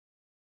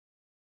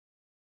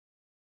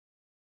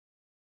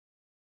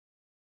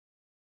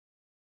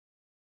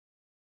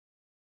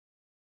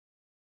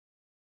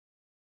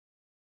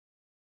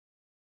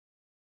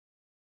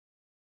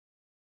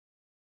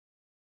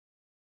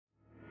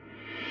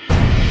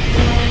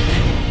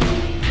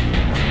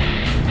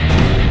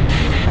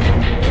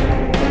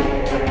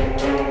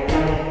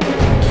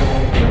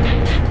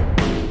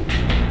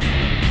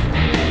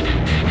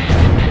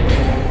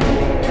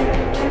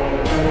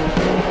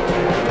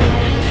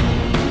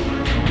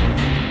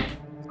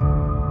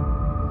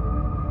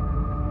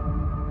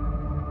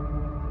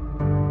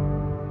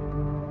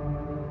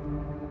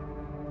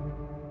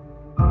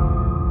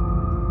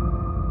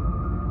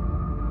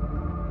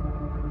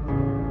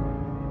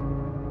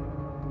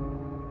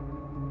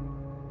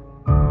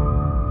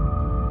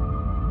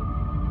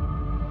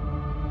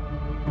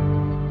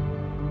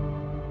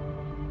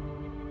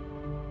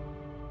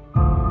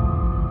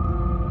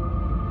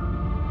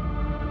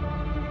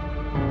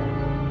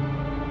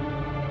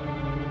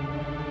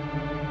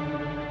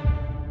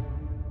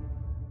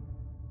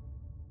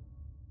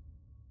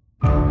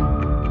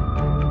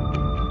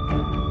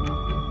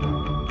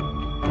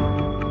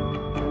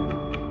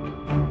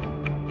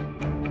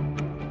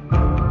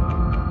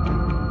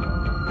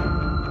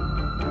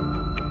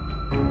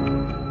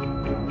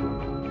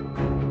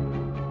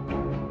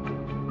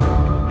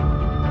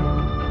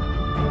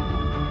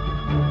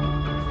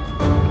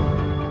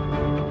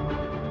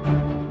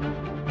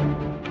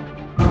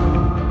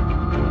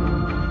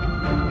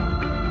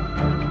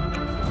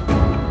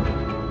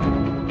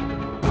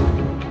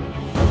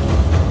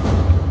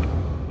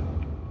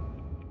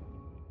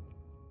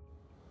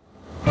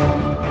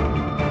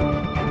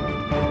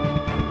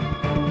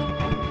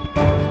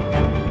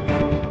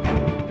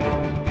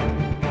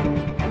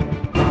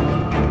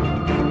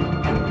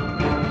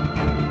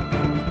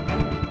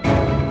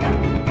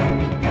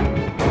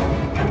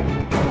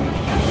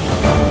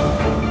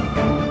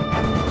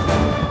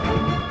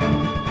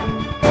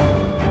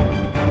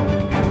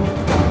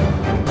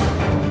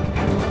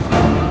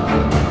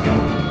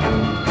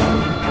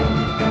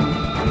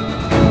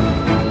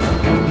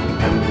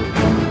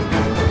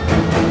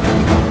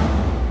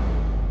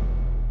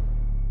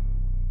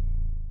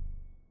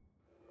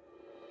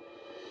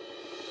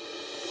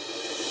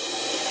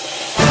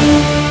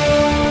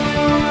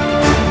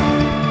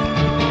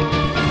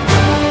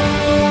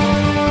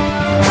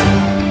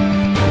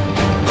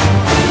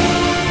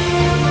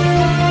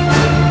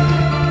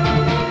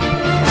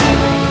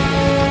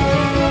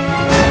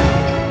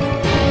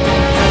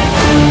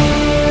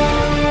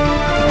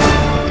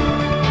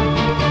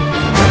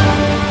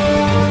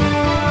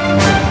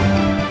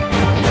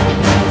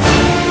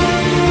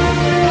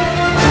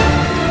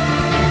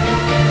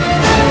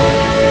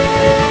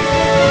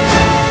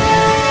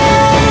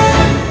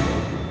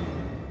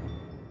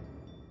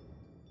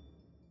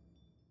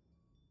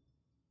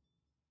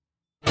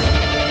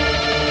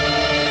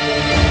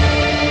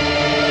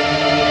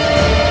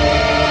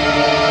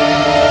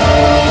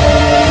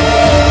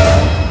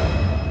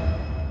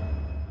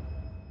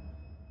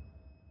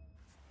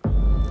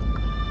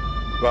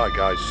Right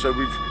guys, so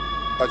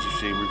as you've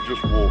seen, we've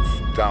just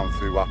walked down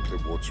through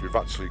Apley Woods. We've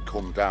actually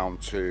come down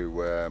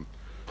to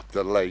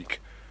the lake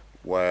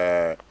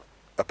where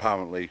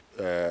apparently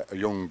a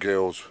young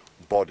girl's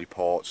body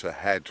parts, her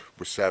head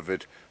was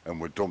severed and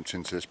were dumped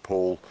into this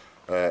pool.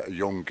 A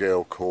young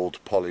girl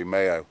called Apley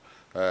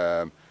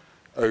Mayos.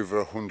 Over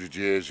 100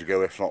 years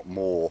ago, if not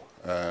more,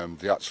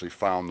 they actually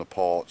found the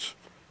parts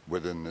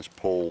within this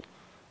pool.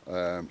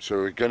 So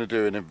we're going to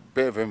do a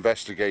bit of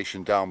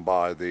investigation down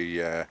by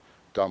the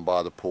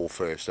pool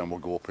first, then we'll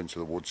go up into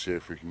the woods, see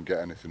if we can get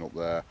anything up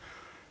there.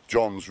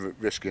 John's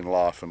risking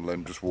life and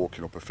limb just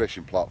walking up a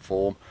fishing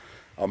platform.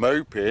 I'm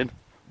hoping,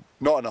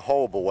 not in a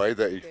horrible way,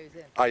 that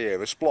I hear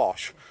a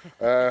splosh,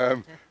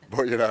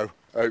 but you know,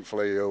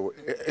 hopefully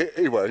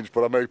he won't,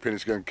 but I'm hoping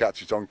he's going to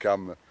catch it on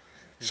camera.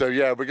 So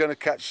yeah, we're going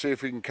to see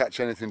if we can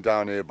catch anything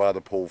down here by the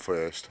pool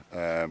first.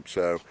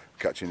 So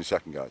catch you in a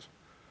second, guys.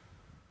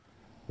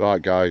 Right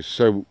guys,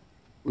 so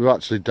we're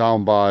actually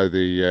down by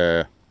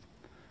the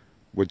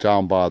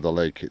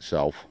lake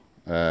itself.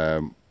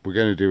 We're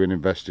going to do an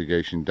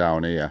investigation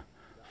down here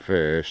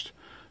first,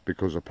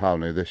 because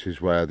apparently this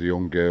is where the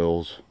young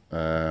girl's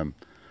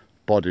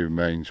body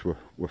remains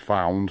were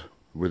found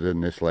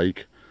within this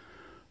lake.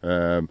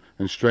 And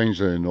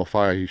strangely enough,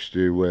 I used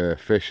to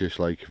fish this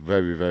lake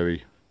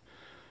very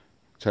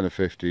 10 or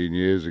 15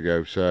 years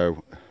ago,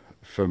 so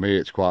for me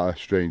it's quite a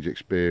strange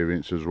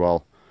experience as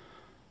well.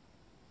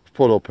 I've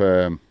put up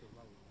a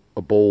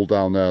ball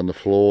down there on the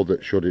floor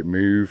that, should it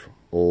move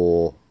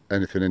or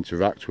anything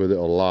interact with it,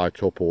 or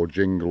light up or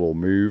jingle or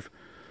move,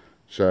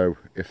 so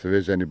if there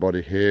is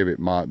anybody here it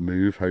might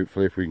move,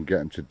 hopefully, if we can get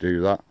them to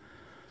do that.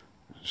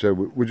 So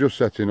we're just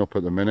setting up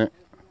at the minute.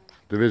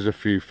 There is a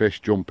few fish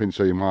jumping,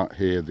 so you might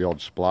hear the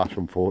odd splash,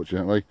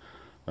 unfortunately,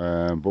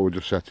 but we're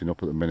just setting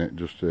up at the minute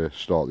just to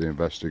start the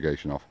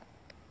investigation off.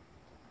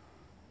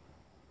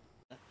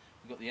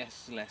 We've got the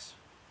SLS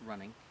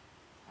running,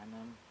 and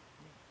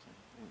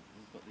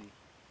we've got the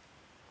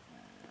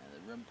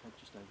REM pod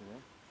just over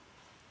there.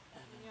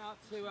 Out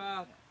to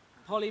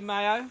Apley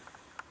Mayos.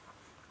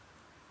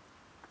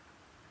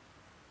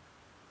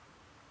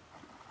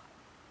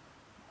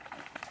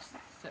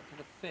 Except for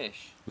the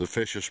fish. The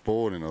fish are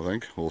spawning, I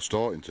think, or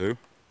starting to.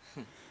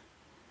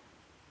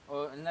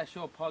 Or unless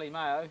you're Apley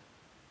Mayos.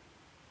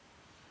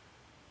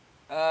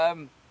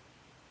 Can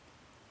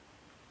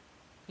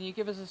you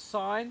give us a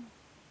sign?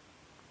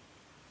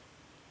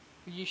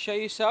 Could you show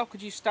yourself?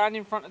 Could you stand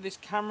in front of this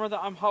camera that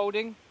I'm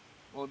holding?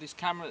 Or this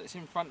camera that's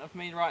in front of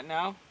me right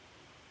now?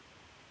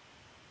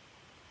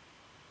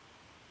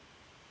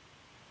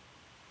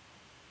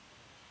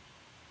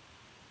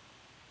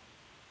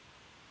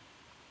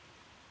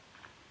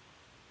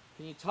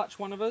 Can you touch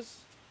one of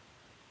us?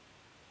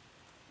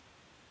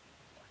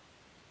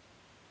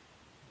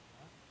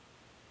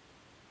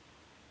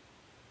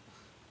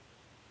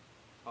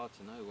 Hard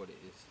to know what it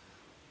is.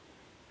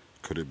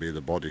 Could it be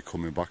the body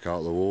coming back out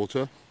of the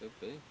water? Could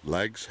be.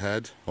 Legs,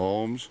 head,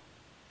 arms.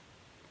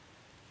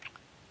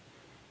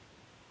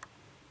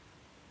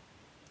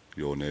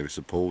 You're nearest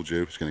the pool,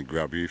 Joe. It's going to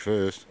grab you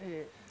first.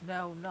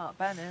 No, not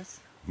Ben is.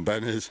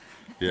 Ben is?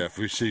 Yeah, if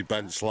we see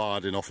Ben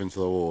sliding off into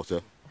the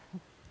water.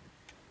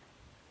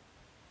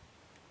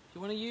 Do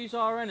you want to use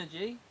our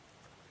energy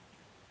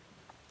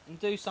and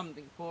do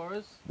something for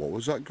us? What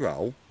was that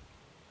growl?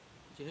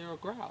 Did you hear a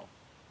growl?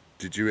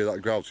 Did you hear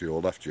that growl to your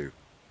left, you?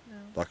 No.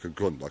 Like a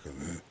grunt, like a...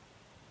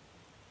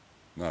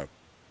 No.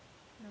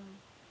 No.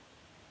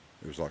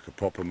 It was like a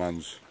proper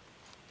man's...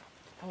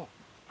 Oh,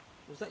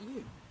 was that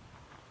you?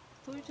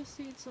 I thought we just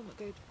seen something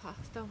go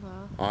past down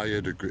there. I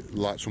heard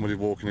like somebody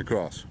walking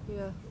across.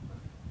 Yeah.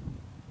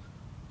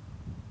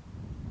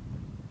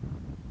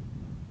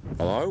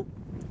 Hello?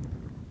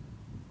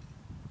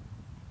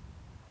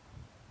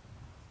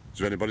 Is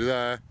there anybody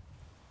there?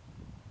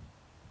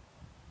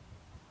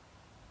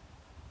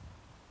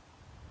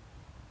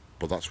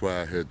 But that's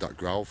where I heard that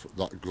growl,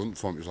 that grunt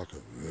from. It was like a...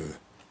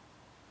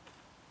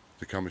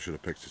 The camera should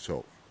have picked it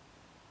up.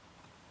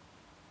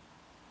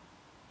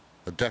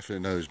 I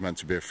definitely know there's meant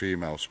to be a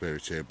female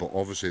spirit here, but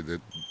obviously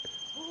the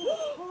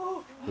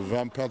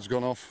ramp pad's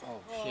gone off.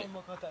 Oh shit. Oh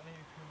my God, that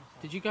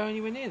Did you go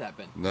anywhere near that,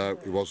 Ben? No,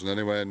 he wasn't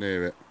anywhere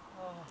near it.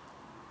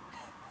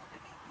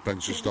 Ben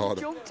just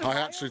started. I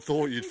actually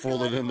thought you'd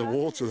fallen in the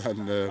water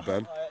then,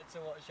 Ben.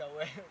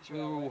 We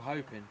were all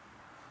hoping.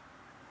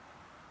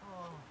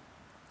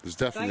 There's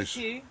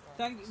definitely...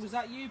 Thank you. Was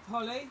that you,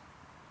 Polly?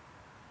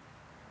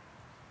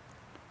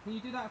 Can you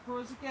do that for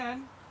us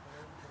again?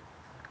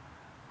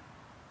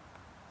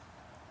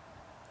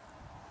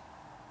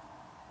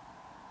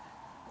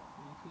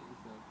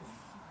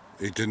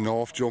 He didn't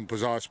half jump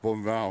as I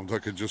spun round. I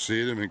could just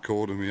see him in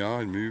corner of my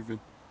eye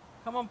moving.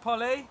 Come on,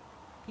 Polly.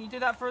 Can you do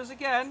that for us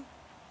again?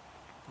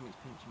 Oh, he's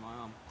pinching my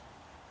arm.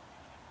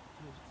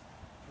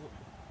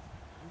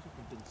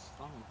 I've been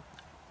stung.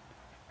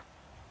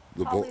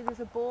 Polly, there's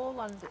a ball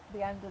on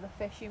the end of the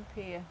fishing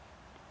pier.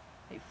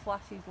 It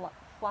flashes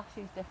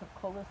different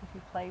colours if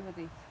you play with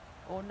it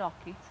or knock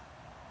it.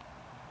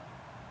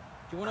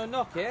 Do you want to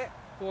knock it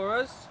for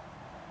us?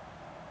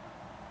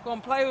 Go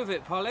on, play with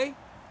it, Polly.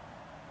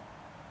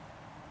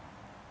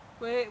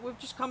 We've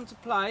just come to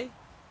play.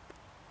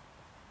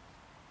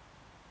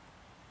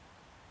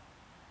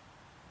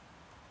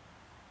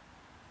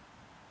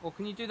 Or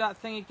can you do that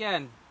thing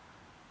again?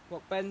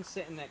 What Ben's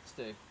sitting next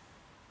to?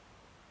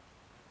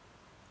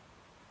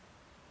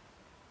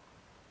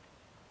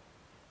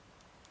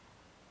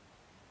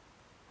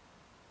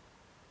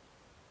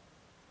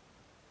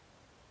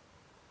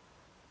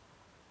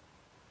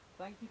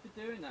 Thank you for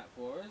doing that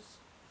for us.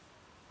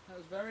 That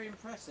was very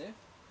impressive.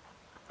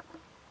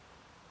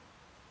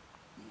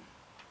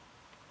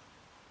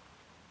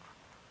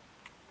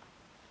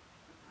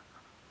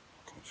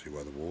 Can't see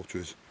where the water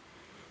is.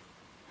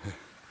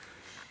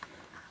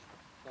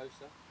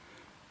 Closer.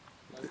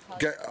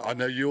 I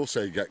know you'll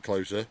say get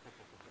closer.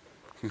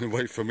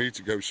 Wait for me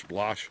to go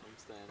splash. I'm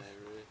staying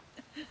over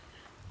here.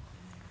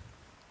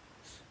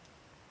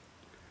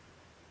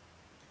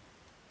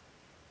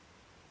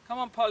 Come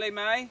on, Polly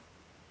Mayo.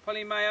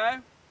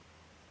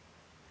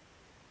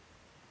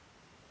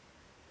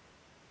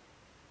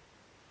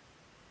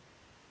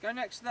 Go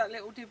next to that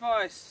little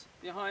device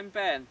behind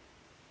Ben.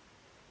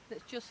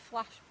 That's just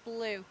flashed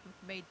blue and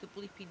made the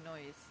bleeping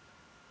noise.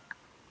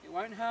 It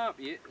won't harm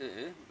you.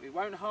 It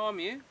won't harm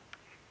you.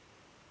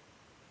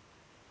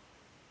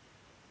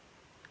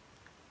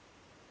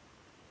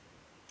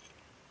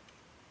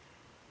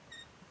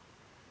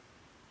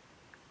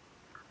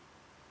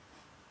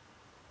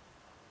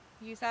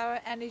 Use our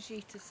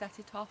energy to set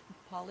it off,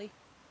 Polly.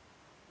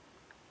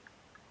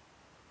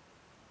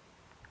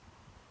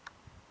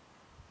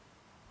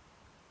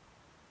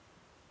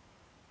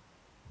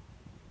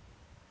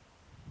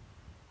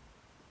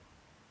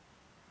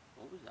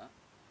 What was that?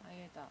 I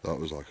heard that. That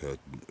was like a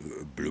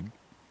blub.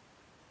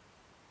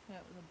 Yeah,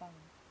 it was a bang.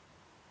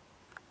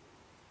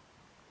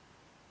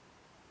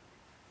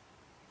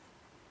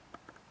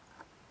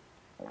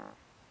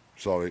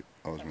 Sorry,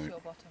 that was That's me. your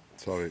bottom.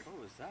 Sorry,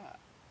 What was that?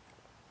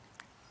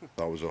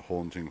 that was a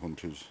haunting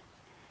Hunterz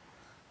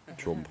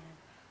trump.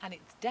 And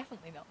it's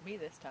definitely not me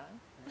this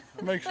time.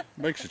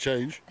 Makes a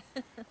change.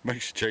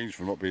 Makes a change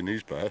from not being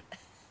these pair.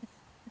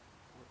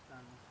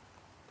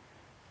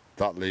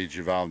 That leads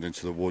you round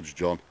into the woods,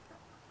 John.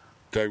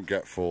 Don't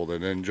get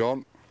falling in,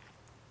 John.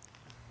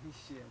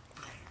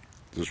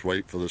 Just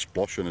wait for the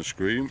splosh and a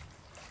scream.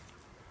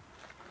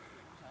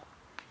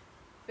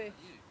 Fish.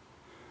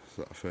 Is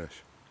that a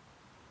fish?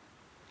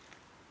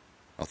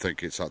 I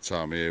think it's that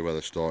time of year where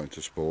they're starting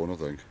to spawn, I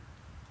think.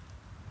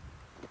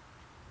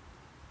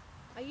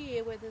 Are you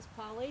here with us,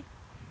 Polly?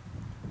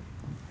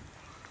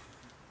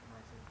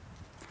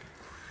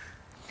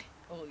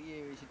 All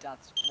you is your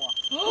dad's what?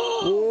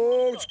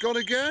 Oh, it's gone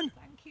again!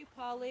 Thank you,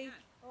 Polly.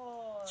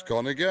 It's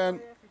gone again.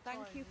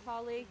 Thank you,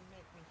 Polly.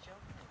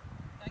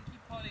 Thank you,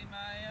 Polly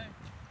Mayo.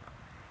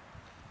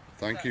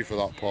 Thank you for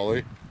that,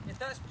 Polly. If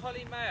that's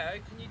Polly Mayo,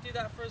 can you do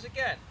that for us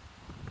again?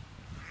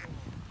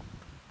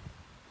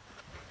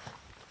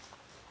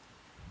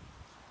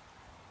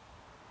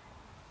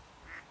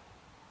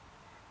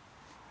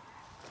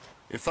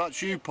 If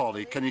that's you,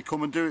 Polly, can you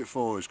come and do it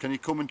for us? Can you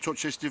come and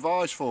touch this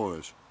device for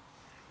us?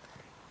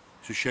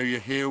 To show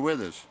you're here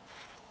with us.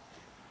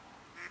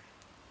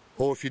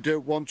 Or if you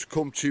don't want to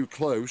come too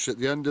close, at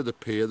the end of the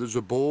pier there's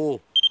a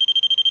ball.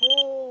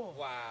 Oh!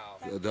 Wow.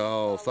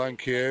 Oh,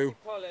 thank you.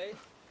 Polly.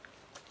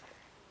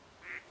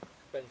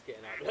 Ben's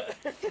getting up.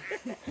 Getting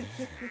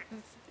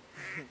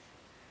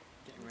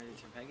ready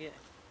to peg it.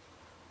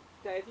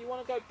 Okay, if you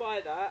want to go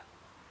by that,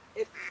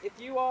 if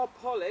you are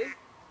Polly,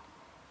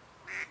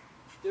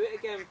 do it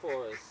again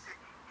for us.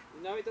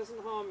 No, it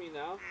doesn't harm you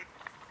now.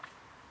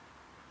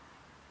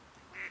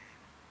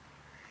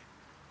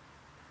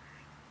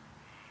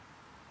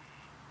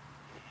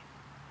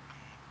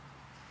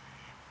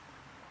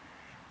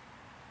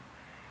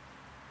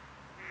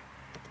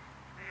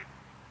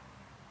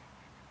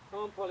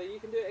 Come on, Polly, you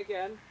can do it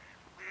again.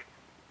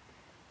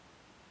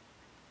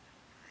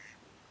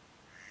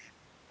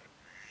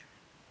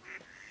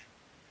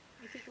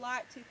 If you'd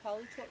like to,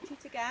 Polly, touch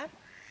it again.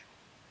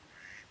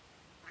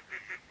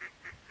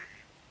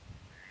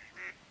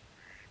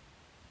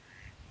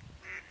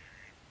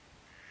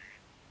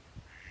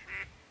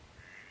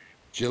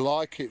 Do you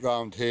like it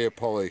round here,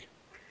 Polly?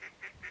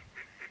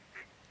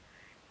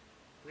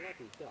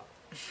 Bloody duck.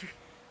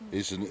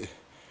 Isn't it?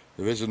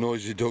 There is a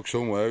noisy duck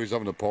somewhere. He's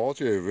having a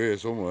party over here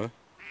somewhere.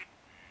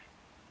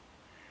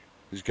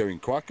 He's going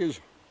quackers.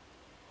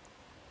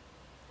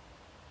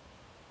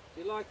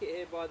 Do you like it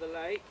here by the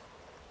lake?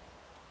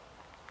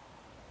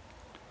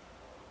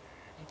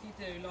 If you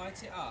do,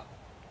 light it up.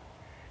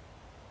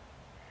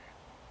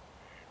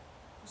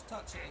 Just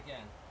touch it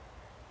again.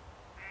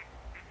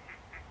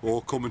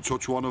 Or come and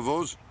touch one of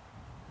us.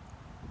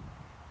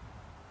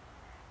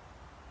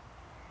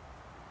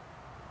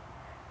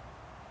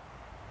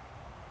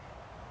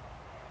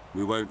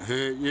 We won't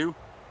hurt you.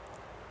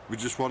 We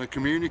just want to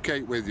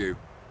communicate with you.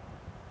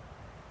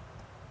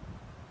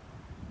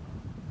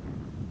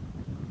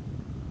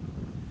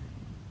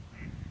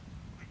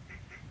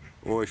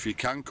 Or if you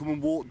can, come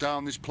and walk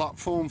down this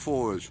platform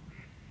for us.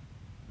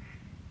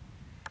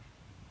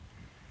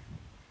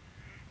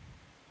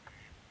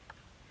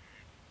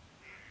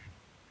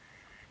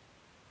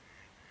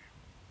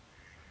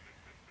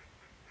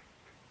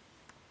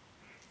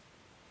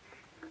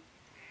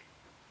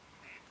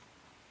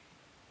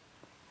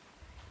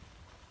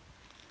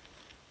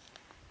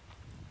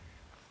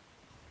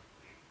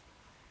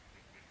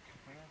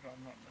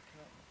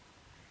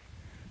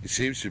 It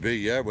seems to be,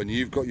 yeah, when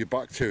you've got your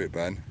back to it,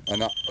 Ben.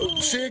 And that... Oh,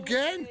 see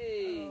again?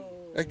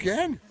 Oh.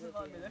 Again? Doesn't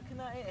like me looking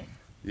at it.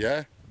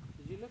 Yeah.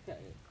 Did you look at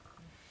it?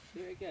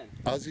 Do it again.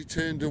 As he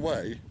turned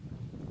away,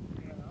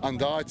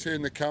 and I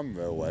turned the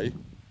camera away,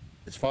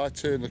 if I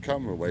turned the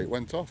camera away, it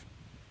went off.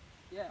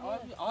 Yeah,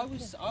 I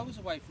was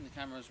away from the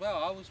camera as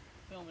well. I was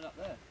filming up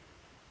there.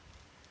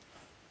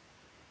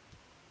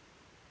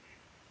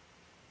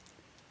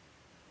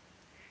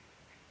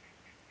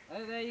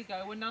 Oh, there you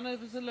go. Well, none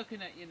of us are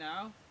looking at you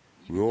now.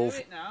 You can do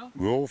it now.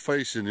 We're all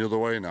facing the other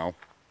way now.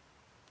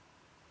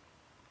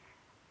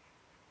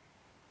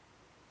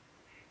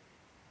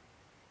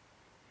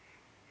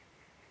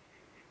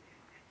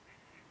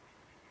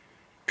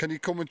 Can you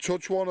come and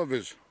touch one of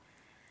us?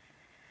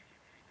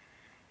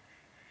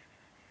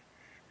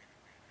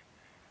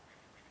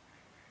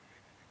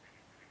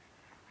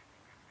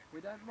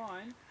 We don't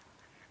mind.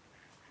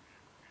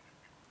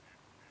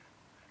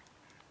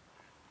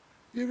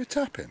 You were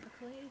tapping?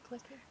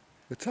 Clicking.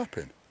 We're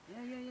tapping?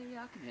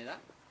 Yeah, I can hear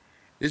that.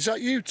 Is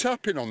that you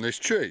tapping on this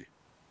tree?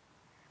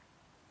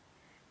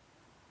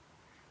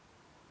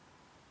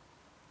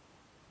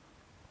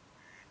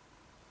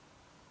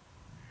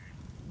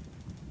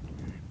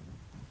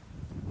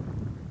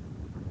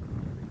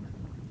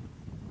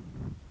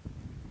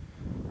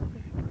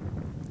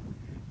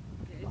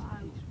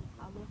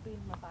 I love being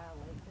my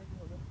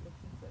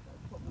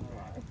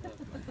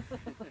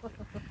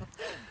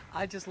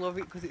I just love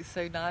it because it's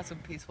so nice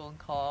and peaceful and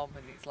calm,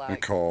 and it's like...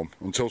 And calm,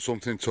 until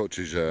something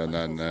touches you, and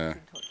then...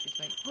 touches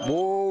me.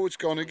 Whoa, it's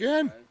gone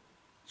again!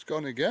 It's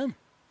gone again.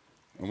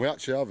 And we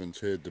actually haven't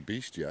heard the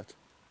beast yet.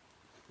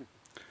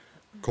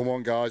 Come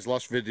on guys,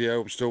 last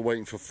video, I'm still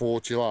waiting for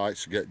 40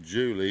 likes to get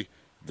Julie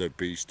the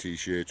beast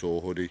t-shirt or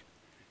hoodie.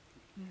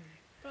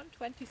 We're on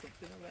 20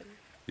 something already.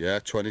 Yeah,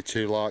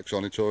 22 likes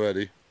on it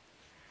already.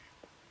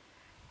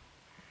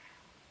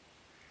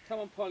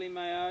 Come on, Polly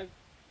Mayo.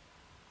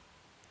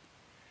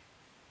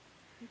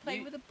 You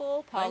play with the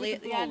ball, Polly,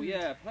 at the end.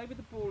 Yeah, play with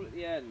the ball at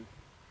the end.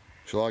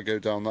 Shall I go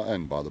down that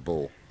end by the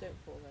ball? Don't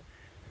fall then.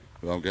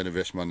 Well, I'm going to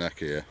risk my neck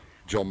here.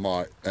 John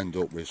might end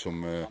up with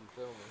some...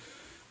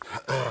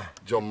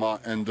 John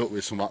might end up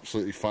with some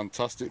absolutely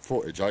fantastic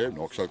footage. I hope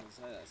not, because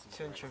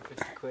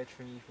 250 quid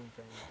from you from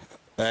fame.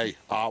 Hey,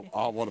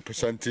 I want a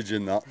percentage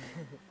in that.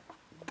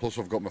 Plus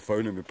I've got my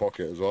phone in my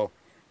pocket as well.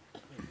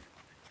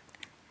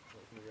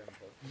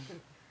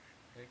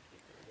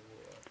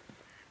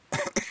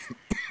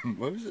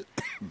 Where is it?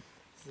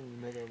 It's in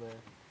the middle there.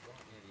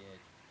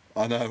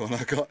 I know, and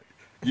I got...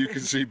 You can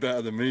see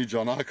better than me,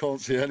 John. I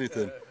can't see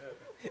anything.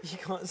 You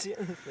can't see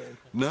anything?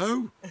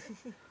 No.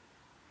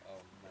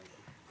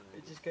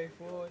 Just go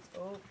forward.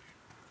 Oh.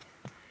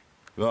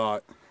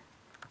 Right.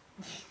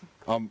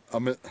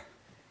 I'm at...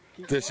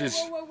 This is...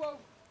 Whoa.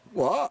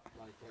 What?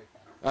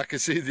 I can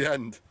see the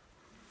end.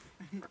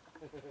 I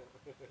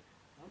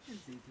can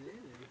see clearly.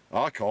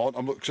 I can't.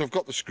 I'm because I've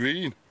got the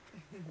screen.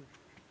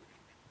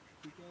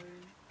 Keep going.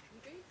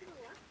 You're going to the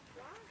left,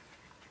 right?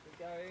 Keep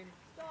going.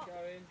 Stop. Keep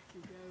going.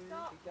 Keep going.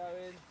 Stop. Keep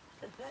going.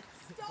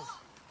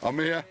 Stop! I'm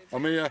here.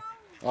 I'm here.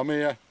 I'm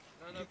here.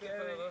 No, a bit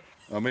further.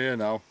 I'm here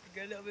now.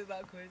 Go a little bit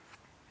backwards.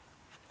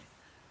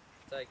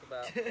 Take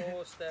about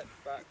 4 steps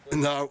backwards.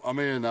 No, I'm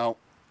here now.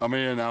 I'm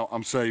here now.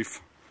 I'm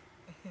safe.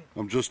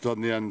 I'm just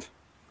on the end.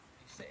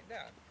 You sitting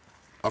down?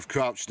 I've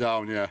crouched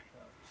down, yeah.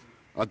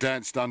 I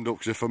daren't stand up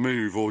because if I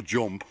move or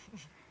jump,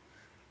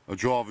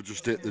 I'd rather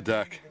just hit the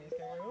deck.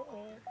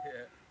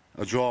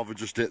 I'd rather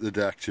just hit the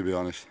deck, to be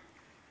honest.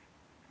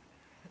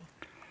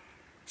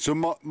 So,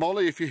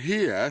 Molly, if you're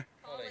here...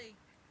 Polly.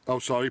 Oh,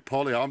 sorry,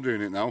 Polly, I'm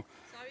doing it now.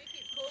 Sorry, he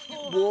keeps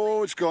calling you Whoa,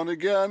 Molly. it's gone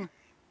again.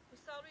 We're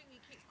sorry he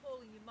keeps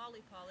calling you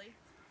Molly, Polly.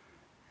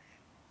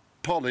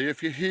 Polly,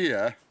 if you're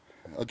here,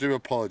 I do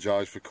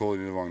apologise for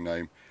calling you the wrong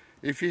name.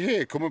 If you're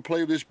here, come and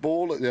play with this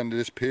ball at the end of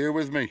this pier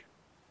with me.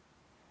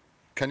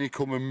 Can you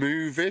come and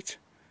move it?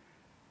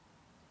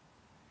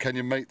 Can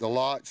you make the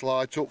lights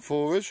light up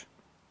for us?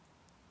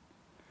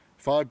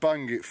 If I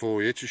bang it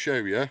for you to show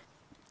you,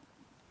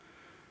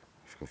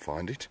 if I can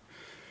find it,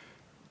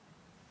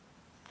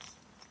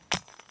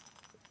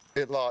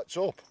 it lights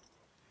up.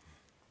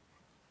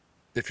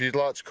 If you'd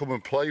like to come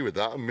and play with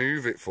that and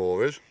move it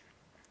for us.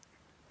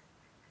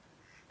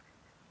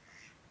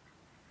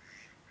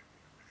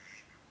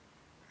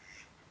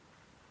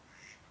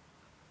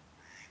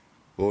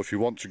 Or if you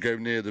want to go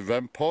near the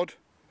REM pod,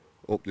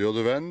 up the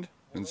other end.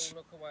 We'll all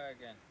look away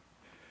again.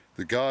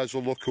 The guys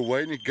will look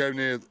away and you go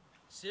near...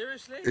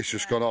 Seriously? It's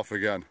just gone off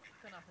again.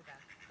 Gone off again.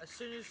 As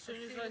soon as I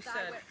I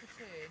said... went for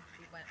turn,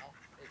 he went off.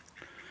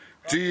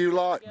 Do you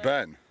like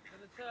Ben? For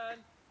the turn.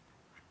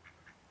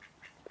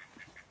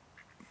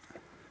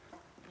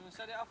 I'm going to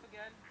set it off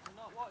again. I'm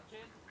not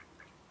watching.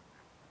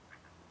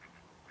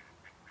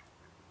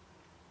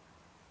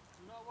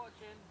 I'm not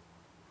watching.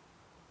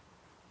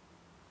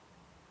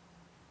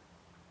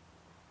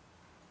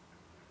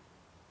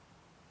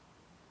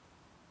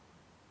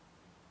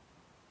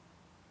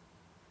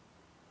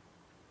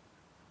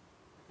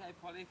 Okay,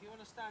 Polly, if you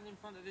want to stand in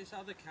front of this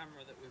other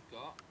camera that we've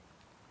got.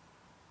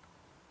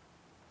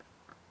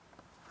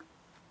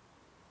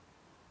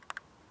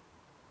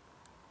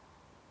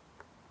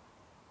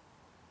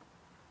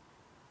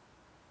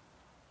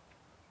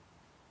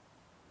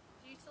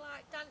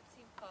 like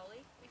dancing,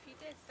 Polly? If you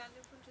did, stand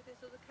in front of this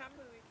other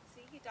camera, we can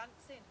see you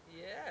dancing.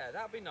 Yeah,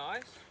 that'd be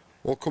nice.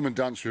 Or come and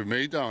dance with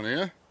me down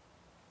here.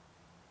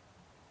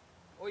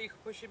 Or you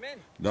could push him in.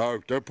 No,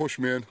 don't push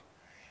me in.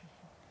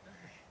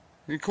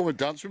 You can come and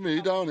dance with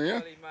me down here.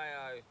 Apley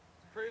Mayo. To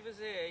prove us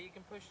here, you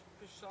can push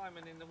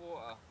Simon in the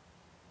water.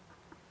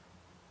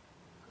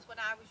 Because when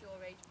I was your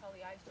age,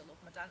 Polly, I used to love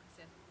my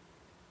dancing.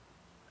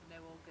 I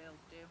know all girls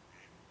do.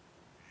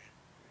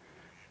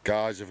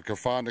 Guys, if I can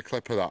find a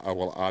clip of that, I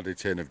will add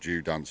it in of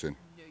you dancing.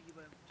 No, you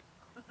won't.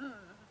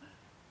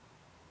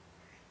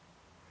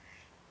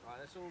 Right,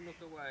 let's all look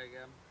away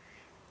again.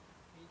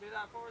 Can you do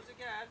that for us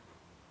again?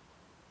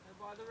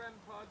 Go by the REM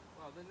pod.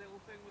 Well, the little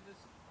thing with the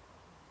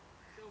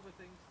silver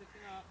thing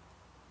sticking up.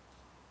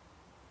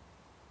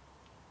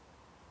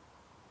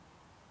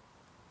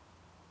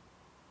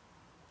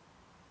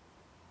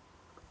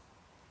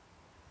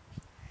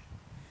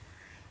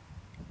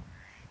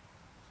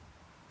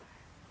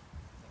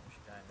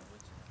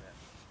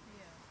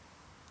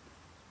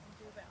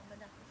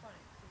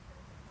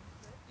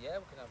 Yeah,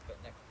 we can have a bit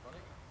of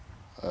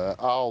necrophonic.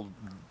 I'll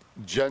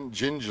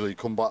gingerly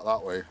come back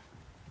that way. Let's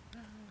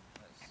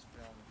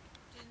film.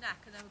 Do your neck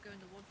and then we'll go in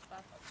the woods,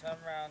 Bob. I'll turn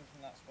round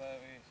and that's where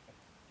we...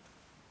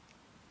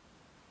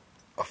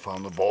 I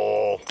found the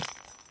ball.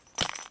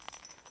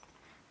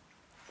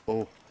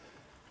 Oh.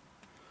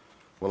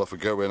 Well, if I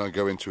go in, I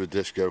go into a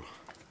disco.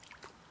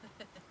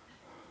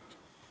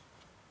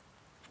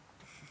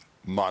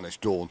 Man, it's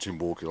daunting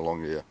walking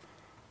along here.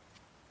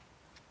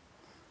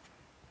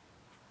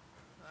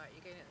 Right,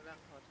 you're going at the REM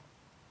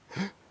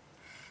pod.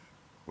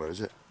 Where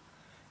is it?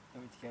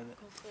 Are we together?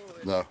 Come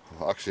forward. No,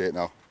 I can see it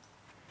now.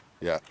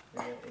 Yeah.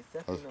 Yeah, it's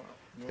definitely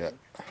not. Yeah.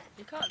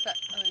 You can't set...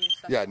 Oh, you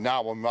set Yeah,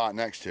 now I'm right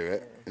next to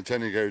it. It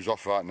only goes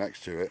off right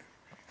next to it.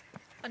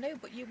 I know,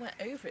 but you went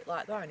over it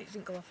like that and it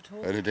didn't go off at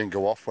all. And it didn't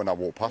go off when I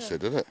walked past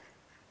it, did it?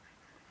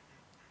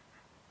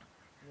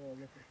 Yeah,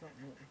 look, it's not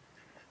me.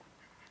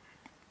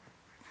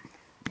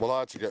 Well, I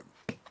had to get...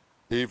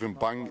 Even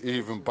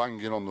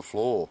banging on the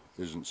floor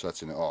isn't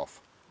setting it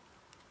off.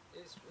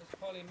 It's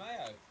Apley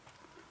Mayo.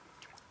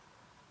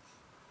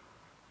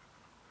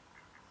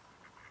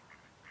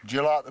 Do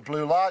you like the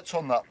blue lights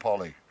on that,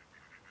 Polly?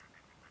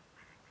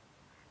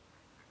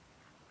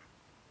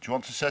 Do you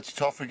want to set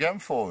it off again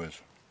for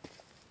us?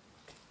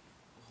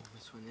 Oh,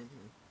 this one in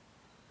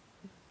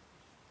then.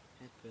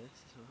 Head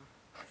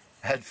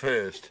Head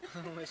first as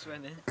well. first. Almost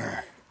went in.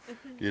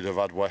 You'd have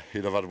had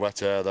wet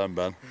hair then,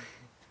 Ben.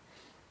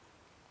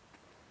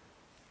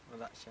 Well,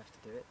 that should have to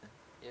do it then.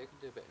 Yeah, we can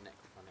do a bit of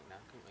necrophonic now,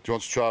 can't we? Do you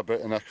want to try a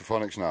bit of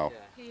necrophonics now?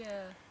 Yeah.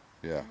 Yeah.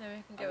 Yeah. And then we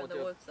can And go we'll in the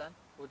do- woods then.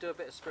 We'll do a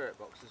bit of spirit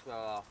box as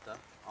well after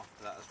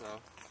that as well.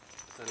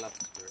 Because I love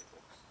the spirit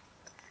box.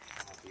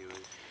 Our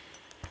viewers.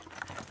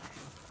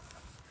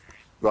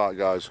 Right,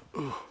 guys.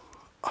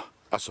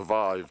 I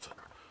survived.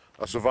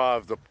 I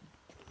survived the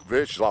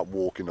virtually like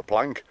walking the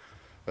plank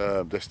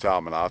this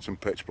time of night in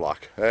pitch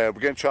black. We're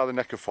going to try the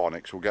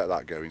necrophonics. We'll get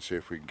that going, see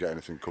if we can get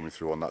anything coming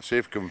through on that. See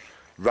if we can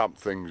ramp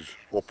things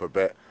up a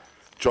bit.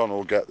 John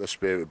will get the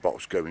spirit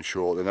box going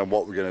shortly, and then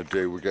what we're going to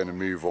do, we're going to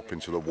move up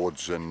into the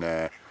woods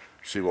and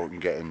see what we can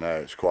get in there.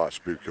 It's quite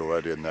spooky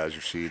already in there, as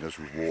you've seen as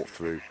we've walked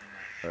through.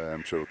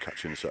 So we'll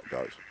catch you in a sec,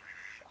 guys.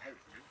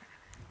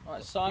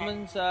 Right,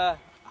 Simon's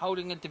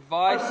holding a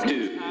device in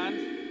his hand.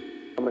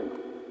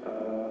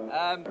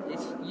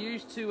 It's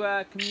used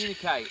to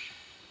communicate.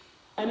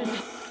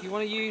 If you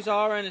want to use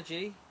our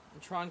energy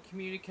and try and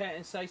communicate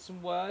and say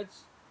some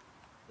words,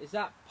 is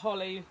that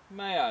Apley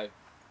Mayo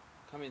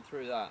coming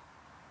through that?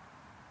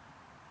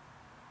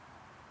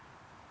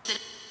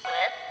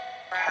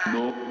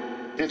 No.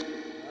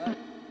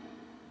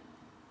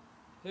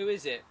 Who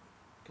is it?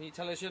 Can you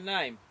tell us your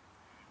name?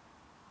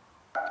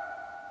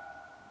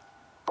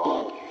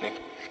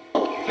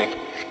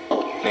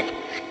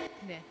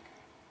 Nick.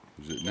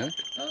 Is it Nick?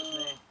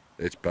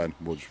 It's Ben.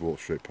 We'll just walk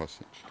straight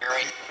past it.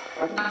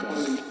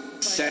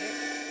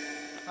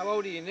 How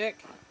old are you,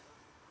 Nick?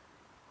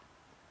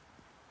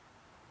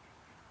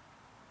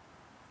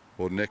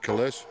 Or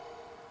Nicholas.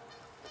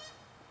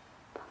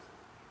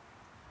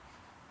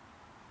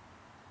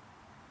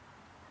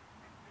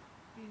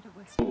 You heard a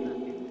whisper then?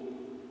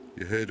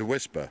 You heard a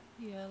whisper?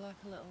 Yeah, like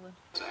a little one.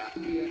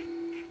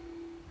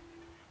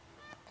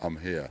 I'm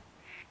here.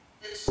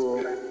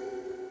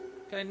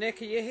 Okay,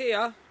 Nick, are you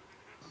here?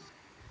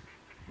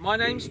 My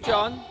name's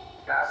John.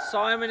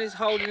 Simon is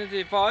holding a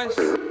device.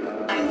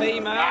 The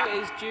female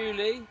is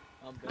Julie.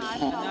 And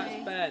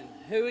that's Ben.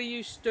 Who are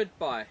you stood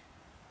by?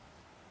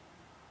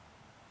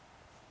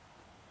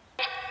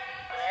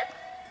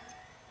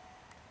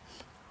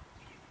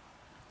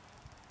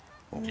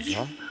 What was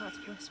that?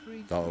 That's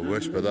whispering. That a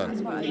whisper then?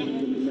 That's what I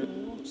heard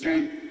before.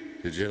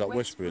 Did you hear that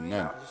whispering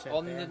then?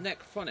 On the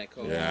necrophonic,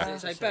 or Yeah. did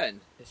it say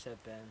Ben? It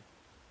said Ben.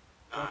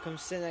 Well, come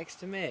sit next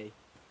to me.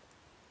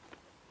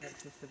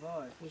 Next to the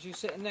device. Was you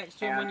sitting next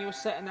to him when you were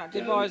setting that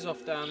device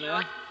off down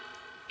there?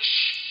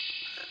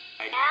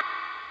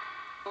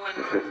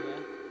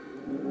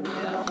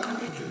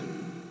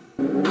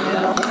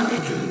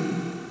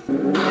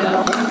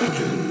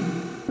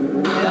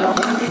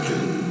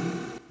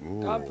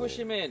 and push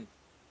him in.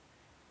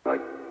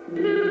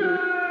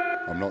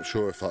 I'm not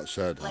sure if that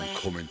said, I'm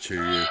coming to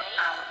you.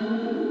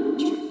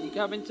 You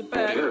coming to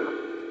bed? Come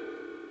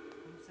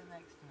sit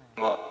next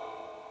to me.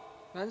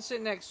 Don't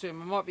sit next to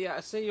him. I might be able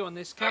to see you on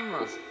this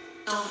camera.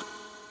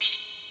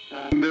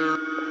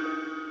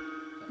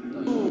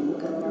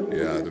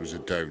 Yeah, there was a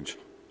don't.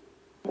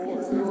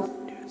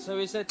 So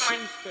is there two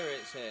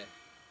spirits here?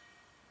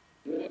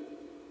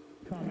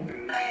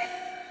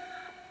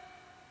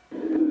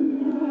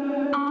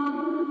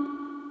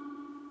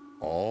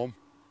 Arm.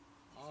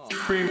 Oh.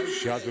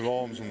 She had her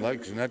arms and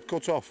legs and head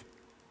cut off.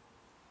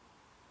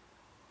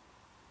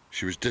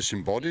 She was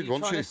disembodied, You're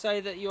wasn't trying she? to say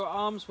that your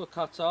arms were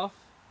cut off?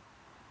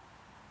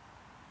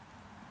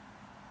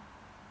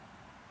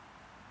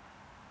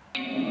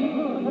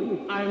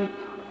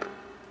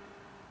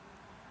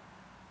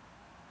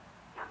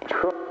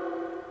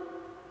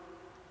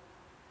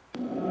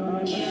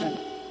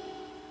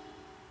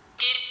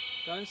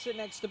 Go and sit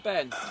next to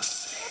Ben.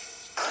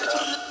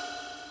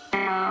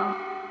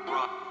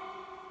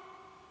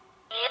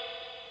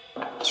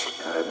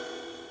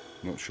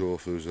 Not sure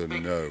if there was a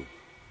no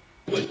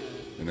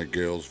in a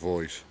girl's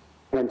voice.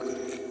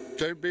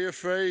 Don't be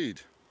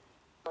afraid.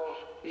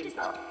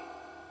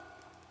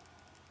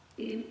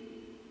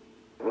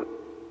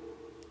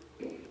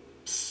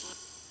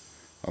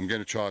 I'm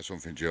going to try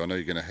something, Joe. I know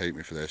you're going to hate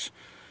me for this.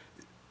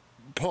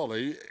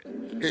 Polly,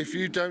 if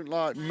you don't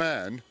like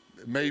men,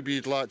 maybe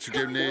you'd like to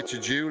go near to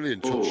Julie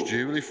and touch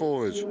Julie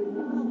for us.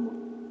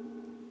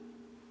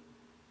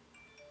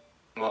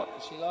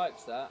 She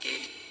likes that.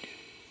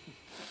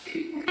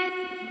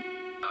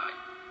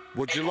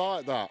 Would you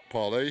like that,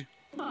 Polly?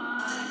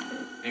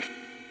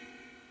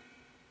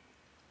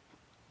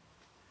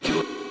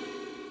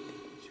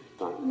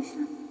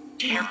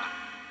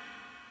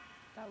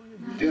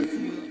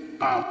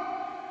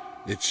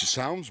 It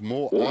sounds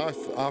more.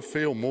 I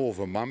feel more of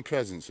a man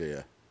presence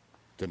here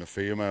than a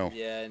female.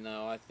 Yeah,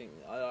 no, I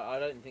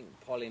don't think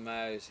Polly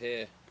Mayos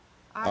here.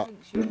 I think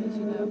she is,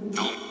 you know.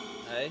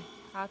 Hey?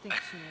 I think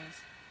she is.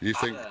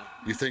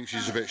 You think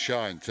she's a bit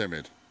shy and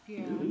timid?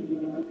 Yeah.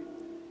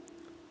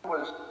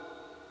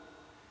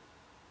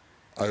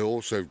 I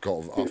also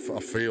got. I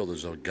feel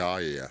there's a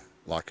guy here,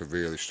 like a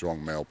really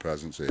strong male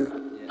presence here.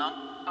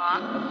 Yeah.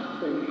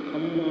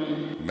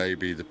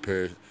 Maybe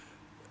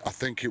I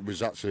think it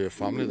was actually her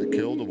family that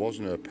killed her,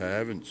 wasn't it? Her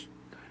parents.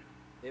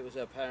 It was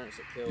her parents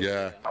that killed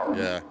Yeah, her.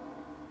 yeah.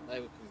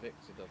 They were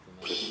convicted of the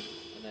murder,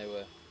 and they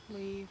were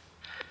Leave.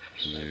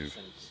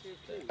 sentenced to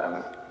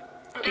death.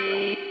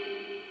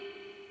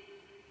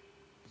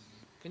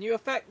 Can you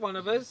affect one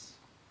of us?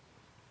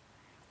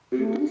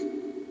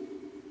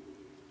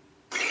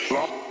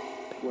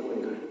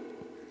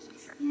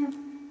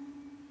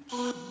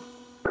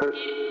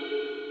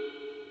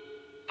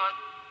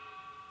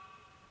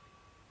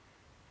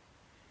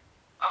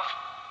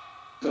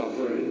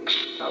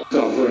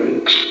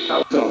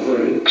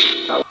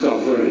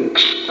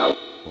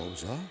 What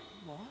was that?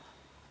 What?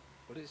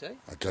 What did it say?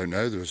 I don't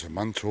know. There was a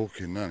man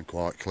talking then,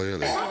 quite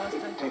clearly.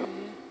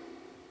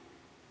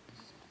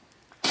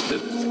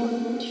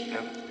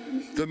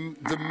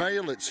 The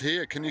male that's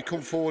here, can you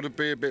come forward and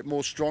be a bit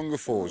more stronger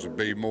for us and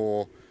be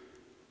more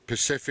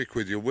specific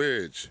with your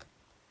words?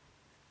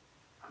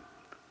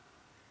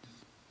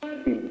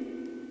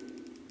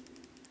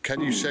 Can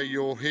you say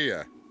you're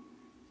here?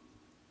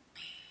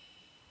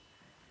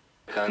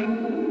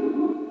 Can.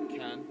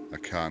 I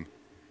can.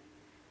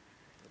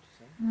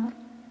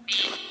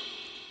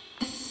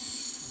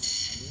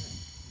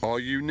 Are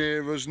you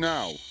near us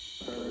now? If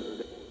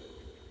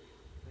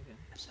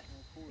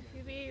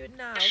you hear it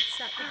now,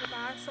 set the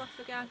device off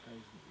again.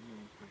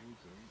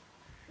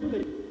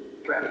 Can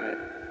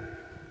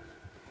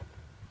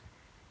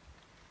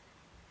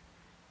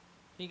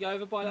you go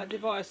over by that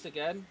device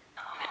again?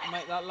 And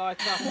make that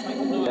light up and make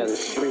a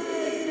noise.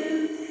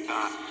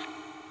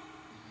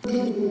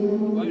 It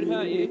won't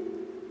hurt you.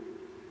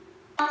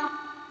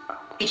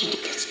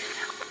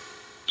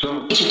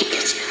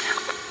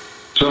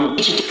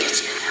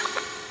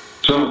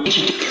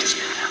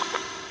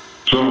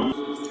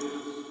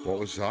 What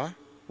was that?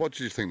 What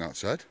do you think that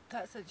said?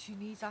 That said she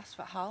needs ask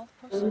for help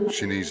or something.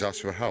 She needs us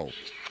for help.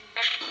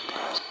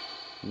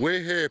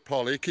 We're here,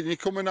 Polly. Can you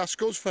come and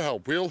ask us for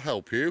help? We'll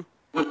help you.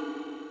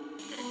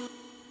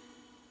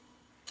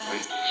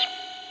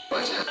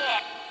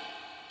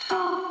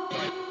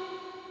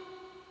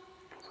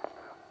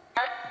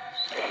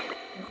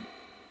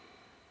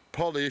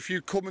 Polly, if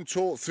you come and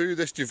talk through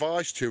this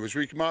device to us,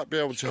 we might be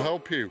able to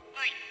help you.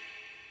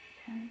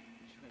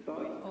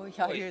 Oh,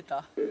 yeah, I heard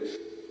that.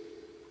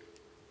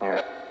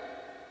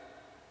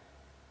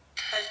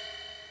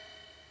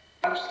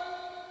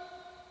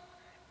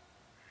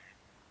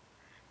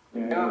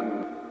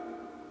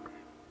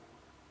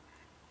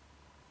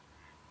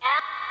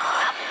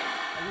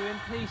 Are you in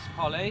peace,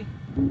 Polly?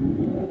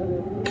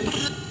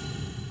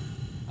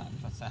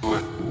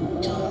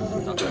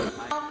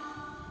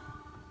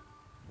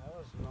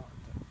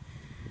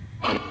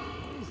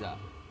 What is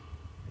that?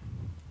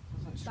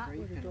 Sounds like That was a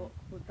scraping. duck,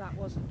 but that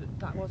wasn't a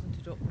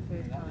duck the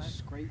first That time. was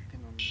scraping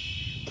on.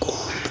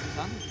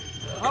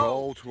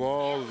 Cold,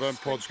 whoa, the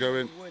vent pod's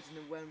going. Wood and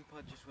the vent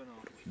pod just went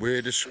off.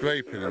 Weirdest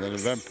scraping and then the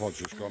vent pod's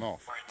just gone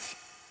off.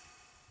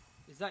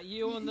 Is that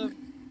you on that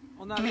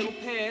little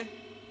pier?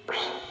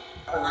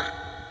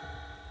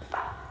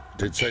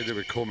 Did say they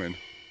were coming.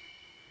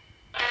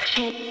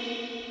 Are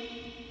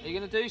you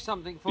going to do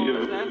something for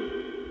us then?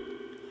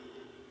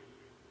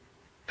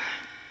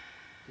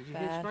 Did you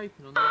hear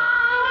scraping on there?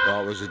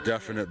 That was a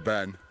definite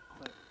Ben.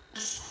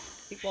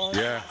 It was.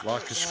 Yeah,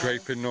 like a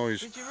scraping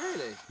noise. Did you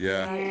really?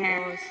 Yeah.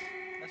 It was.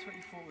 That's what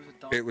you thought was a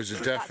dog. It was a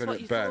That's what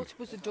definite you Ben. thought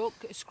was a duck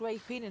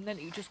scraping, and then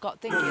you just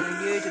got thinking and you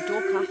heard a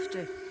duck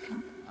after.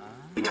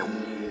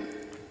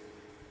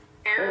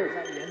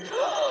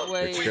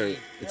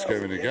 It's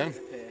going again.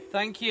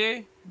 Thank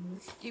you.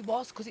 It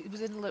was, because it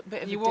was in a little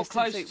bit of You a walk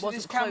distance. close It to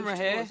wasn't this camera close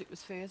to here. us, it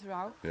was further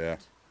out. Yeah.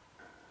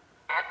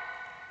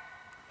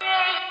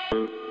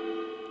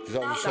 Does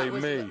that say That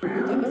was me? That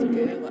was a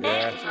girl. That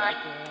Yeah. was a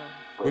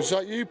girl. Was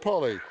that you,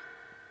 Polly?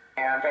 I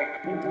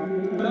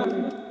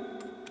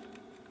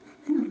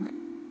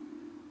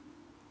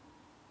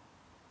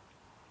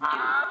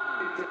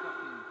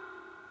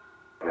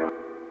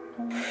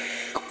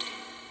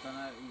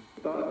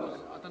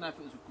don't know if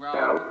it was a growl.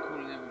 I'm not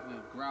calling everything a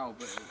growl,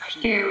 but it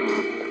You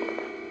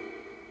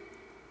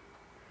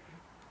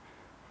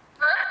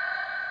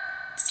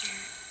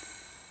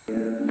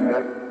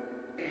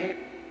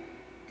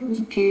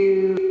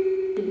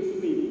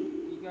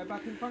go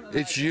back in front of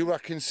It's you I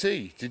can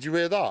see. Did you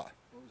hear that? What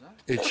was that?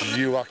 It's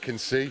you I can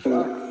see.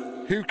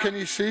 Who can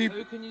you see?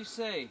 Who can you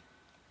see?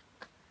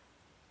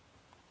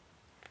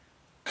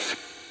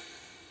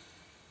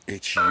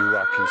 It's you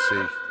I can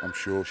see. I'm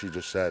sure she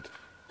just said.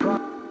 So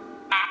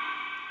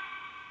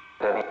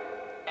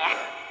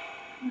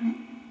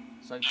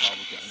far we're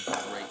getting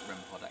great REM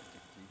pod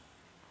activity.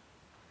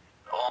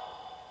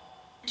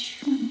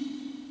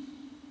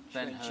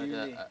 Ben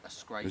heard a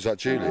scrape. Was that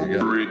Julie again? Here,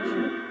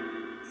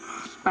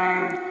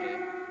 and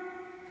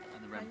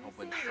the REM pod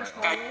went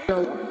straight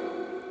off.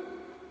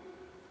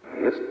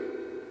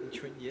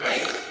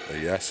 A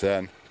yes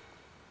then.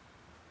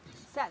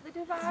 Set the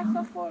device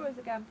off for us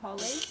again,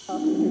 Polly.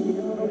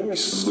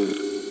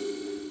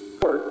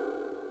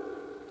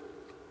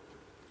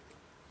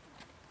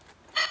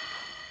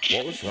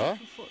 What was that?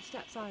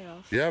 Footsteps I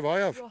have. Yeah, I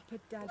have. Proper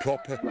dead.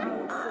 Proper.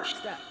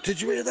 Footsteps. Did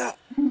you hear that?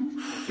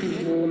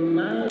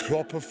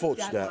 Proper Dead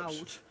footsteps.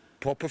 loud.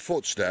 Proper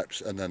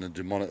footsteps and then a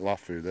demonic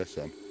laugh through this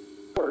then.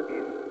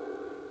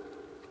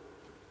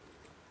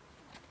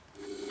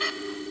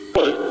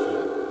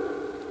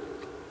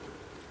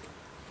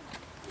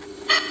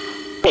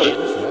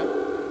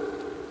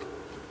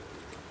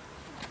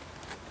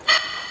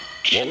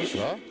 What was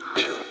that?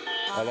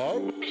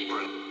 Hello?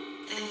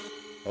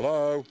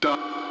 Hello?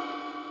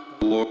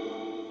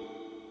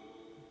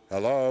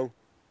 Hello?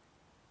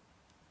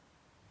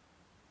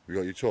 You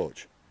got your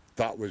torch?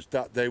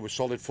 They were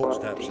solid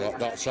footsteps.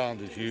 That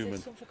sounded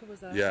human.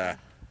 Yeah.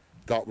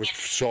 That was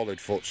solid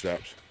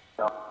footsteps.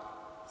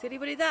 Is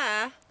anybody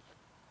there?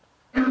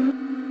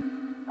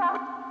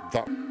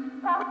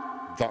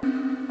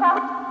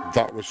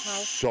 That was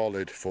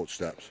solid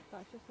footsteps.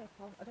 That's just like,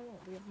 I don't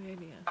want to be in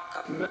here.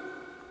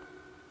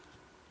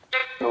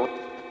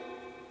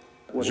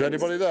 Was there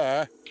anybody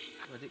there?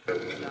 Where'd it come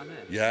from down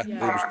there? Yeah, there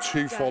was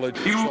two solid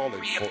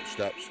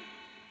footsteps.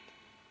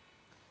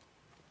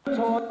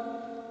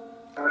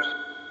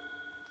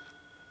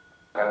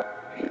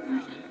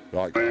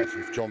 Right guys,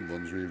 if John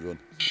runs, we run.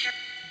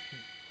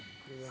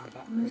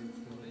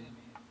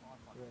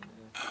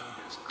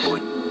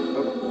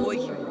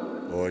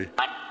 Oi.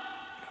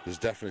 There's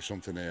definitely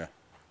something here.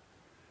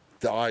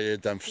 I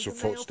heard them some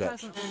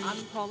footsteps.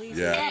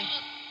 Yeah.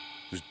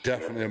 There's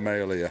definitely a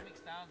male here.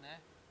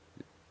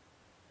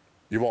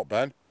 You what,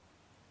 Ben?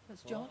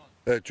 That's John.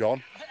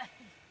 John.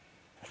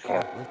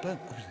 Where's Ben?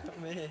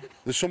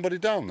 There's somebody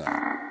down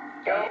there.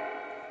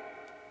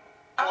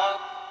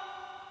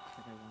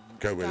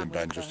 Go with him,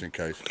 Ben, just in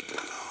case.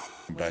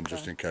 Ben,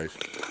 just in case.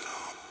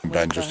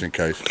 Ben, just in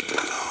case.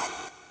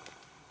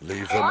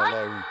 Leave them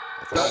alone.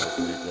 I thought I was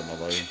leave them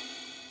alone.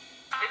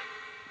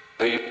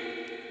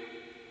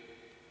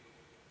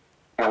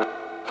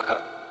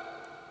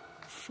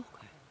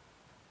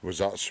 Was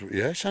that?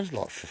 Yeah, it sounded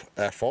like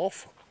F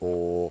off.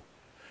 Or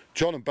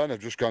John and Ben have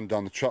just gone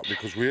down the track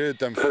because we heard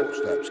them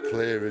footsteps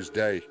clear as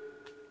day.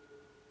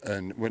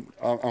 And when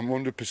I'm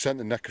 100%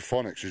 the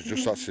Necrophonics has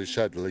just actually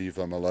said, leave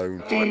them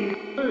alone.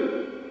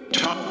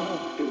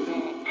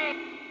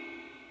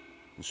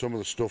 And some of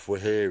the stuff we're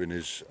hearing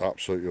is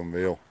absolutely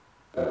unreal.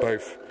 And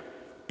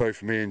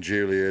both me and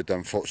Julie heard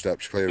them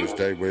footsteps clear as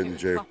day,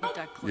 weren't you?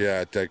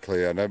 Yeah, dead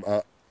clear. And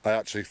I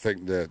actually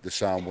think the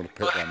sound would have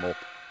picked them up.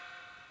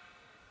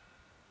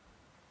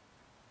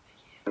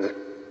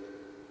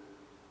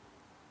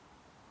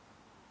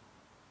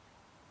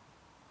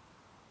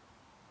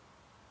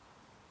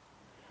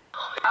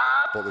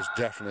 But there's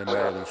definitely a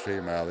male and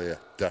female here,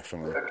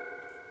 definitely.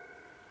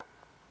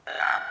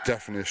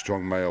 Definitely a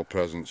strong male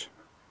presence.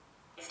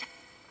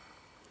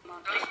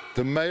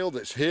 The male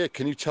that's here,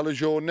 can you tell us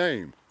your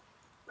name?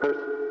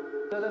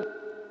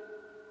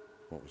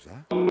 What was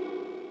that?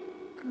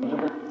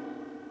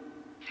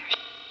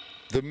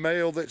 The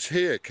male that's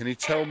here, can you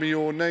tell me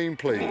your name,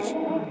 please?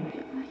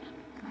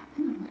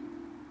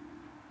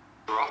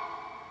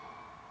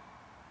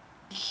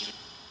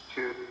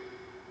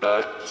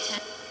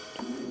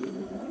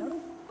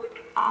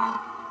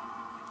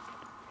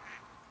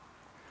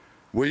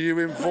 Were you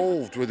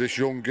involved with this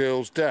young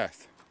girl's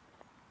death?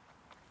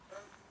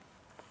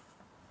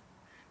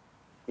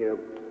 Yep.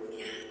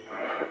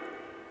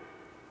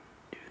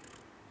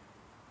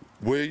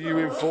 Were you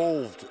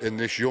involved in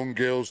this young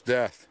girl's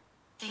death?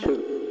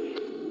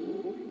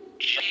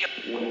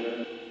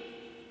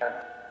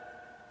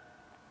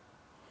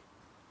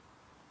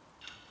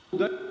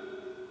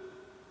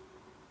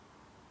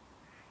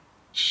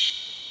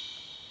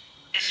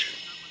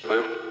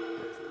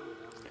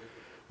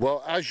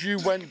 Well, as you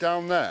went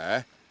down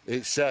there,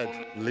 it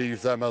said,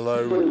 leave them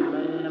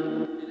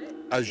alone.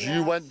 As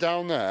you went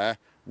down there,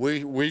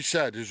 we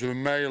said there's a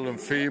male and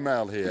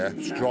female here,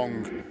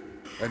 strong,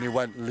 and he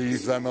went,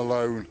 leave them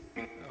alone.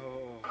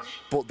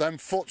 But them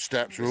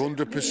footsteps were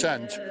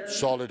 100%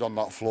 solid on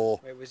that floor.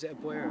 Wait, was it a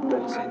boy or a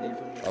girl?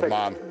 A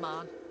man.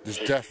 There's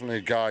definitely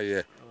a guy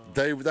here.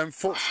 Them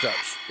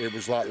footsteps, it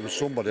was like there was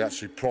somebody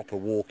actually proper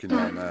walking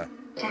down there.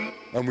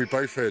 And we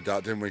both heard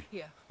that, didn't we?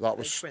 Yeah. That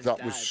was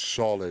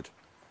solid.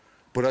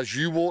 But as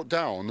you walked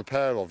down, the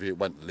pair of you, it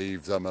went,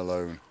 leave them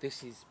alone.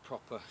 This is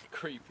proper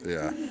creepy.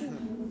 Yeah.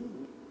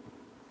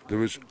 There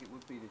was I think it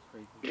would be this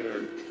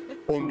creepy.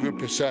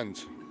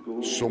 100%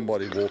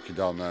 somebody walking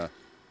down there.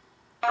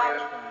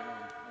 There's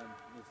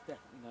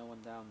definitely no one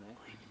down there.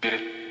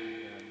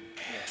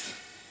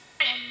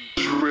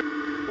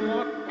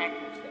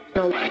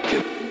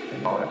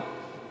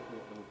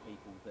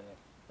 People there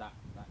that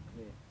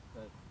clear. So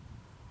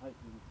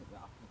hopefully we pick that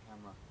up on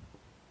camera.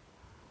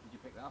 Did you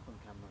pick that up on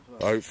camera as well?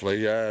 Hopefully,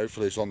 yeah,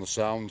 hopefully it's on the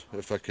sound,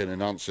 if I can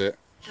enhance it.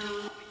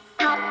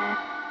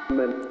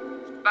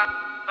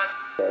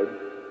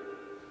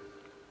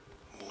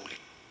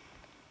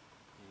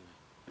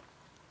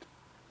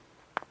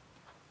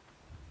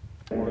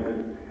 Oh,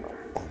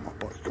 my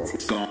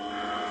back's gone.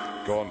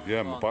 Gone,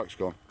 yeah, my back's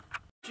gone.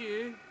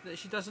 You that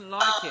she doesn't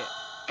like it.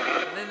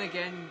 But then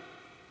again,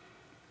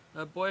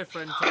 her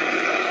boyfriend told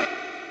her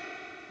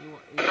he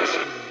wants to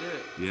do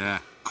it. Yeah,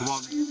 come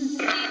on. He's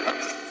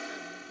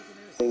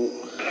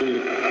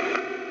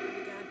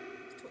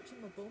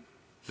touching my bum.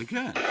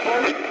 Again?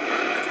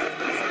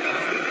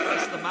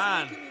 That's the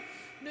man.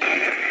 No,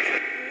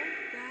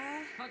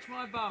 he's touching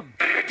my bum.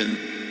 There. Touch my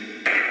bum.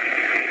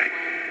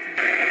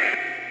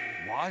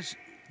 Why is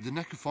the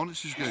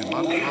necrophonics is going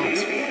mad as well?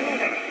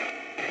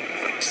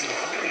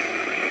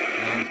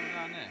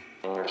 Down there.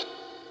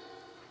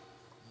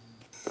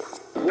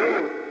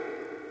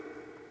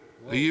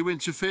 Are you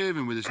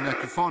interfering with this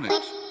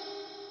necrophonics?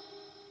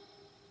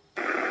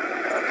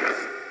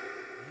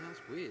 That's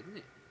weird, isn't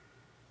it?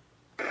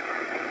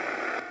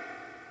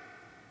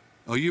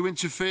 Are you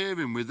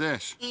interfering with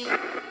this?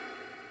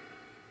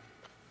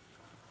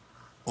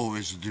 Or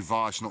is the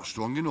device not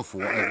strong enough for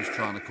whatever's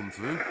trying to come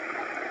through?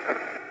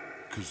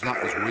 Because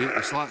that was weird.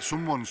 It's like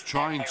someone's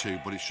trying to,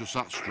 but it's just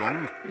that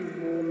strong.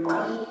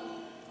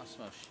 I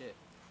smell shit.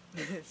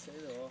 So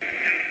do I.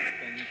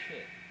 Then you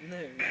shit. No,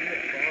 you look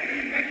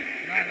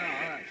No, I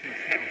actually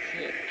smell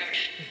shit. It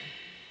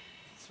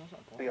smells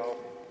like boil.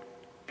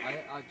 I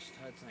just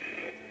heard something on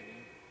the radio.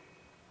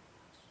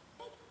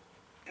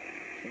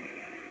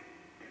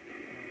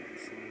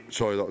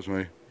 Sorry, that was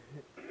me.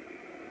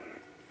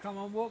 Come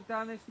on, walk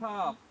down this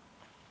path.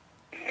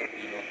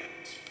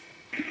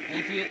 And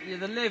if you're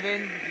the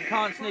living, you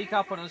can't sneak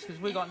up on us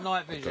because we got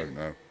night I vision. don't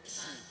know.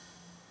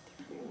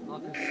 I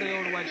can see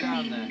all the way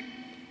down there.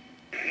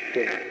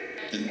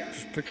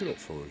 Just pick it up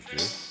for us,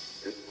 dear.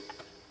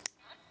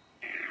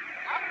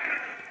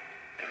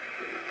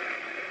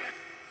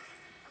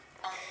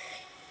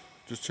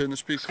 Just turn the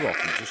speaker off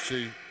and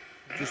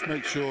just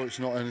make sure it's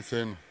not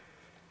anything.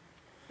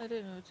 I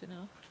don't know what to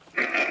know.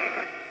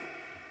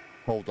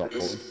 Hold that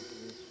button.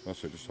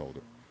 That's it, just hold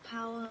it.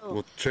 Power up.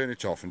 We'll turn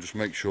it off and just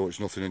make sure it's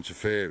nothing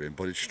interfering,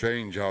 but it's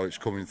strange how it's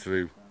coming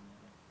through.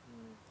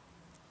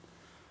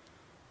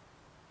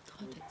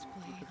 Can't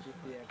explain.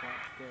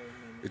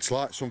 It's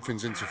like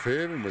something's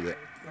interfering with it.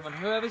 Come on,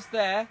 whoever's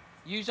there,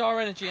 use our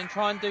energy and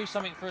try and do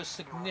something for us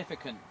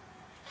significant.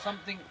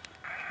 Something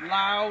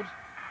loud.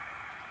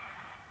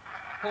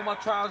 Pull my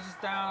trousers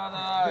down,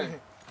 I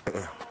don't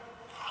know.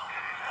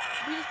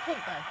 You just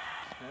pumped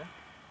though? Yeah?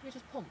 You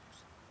just pumped?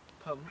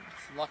 Pumps.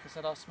 Like I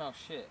said, I smell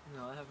shit.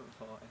 No, I haven't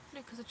farted.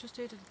 No, because I just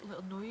heard a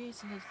little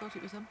noise and I thought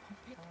it was them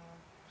pumping.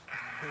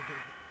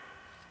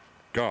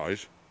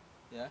 Guys,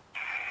 Yeah?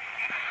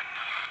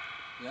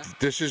 Yeah?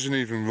 this isn't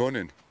even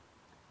running.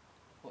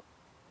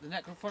 The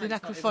necrophonics. The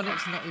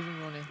necrophonics not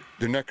even running.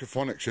 The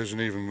necrophonics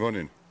isn't even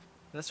running.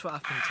 That's what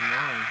happened to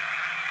mine.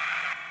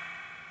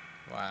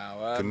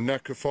 Wow. The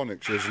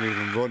necrophonics isn't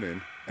even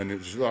running, and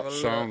it's that Have a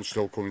sound look.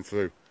 still coming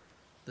through.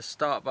 The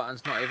start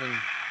button's not even.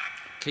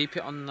 Keep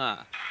it on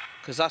that,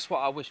 because that's what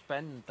I wish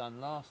Ben had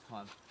done last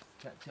time.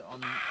 Kept it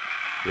on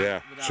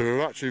Yeah, so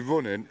we're actually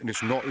running and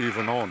it's not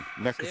even on.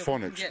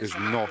 Necrophonics is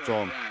not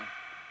on. Yeah.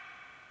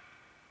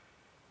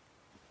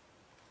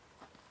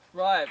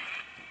 Right,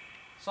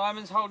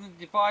 Simon's holding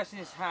the device in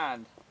his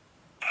hand.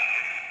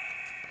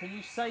 Can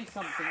you say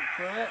something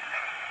through it?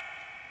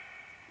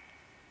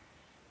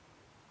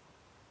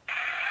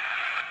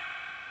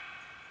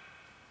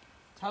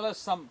 Tell us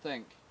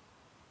something.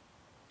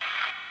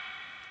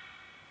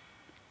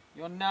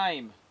 Your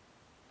name.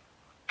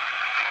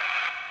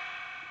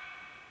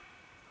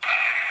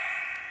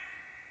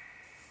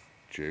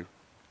 Jew,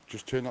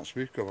 just turn that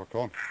speaker back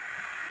on.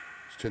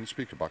 Just turn the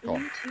speaker back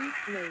on.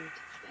 Bluetooth mode,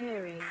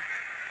 pairing.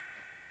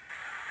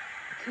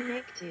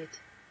 Connected.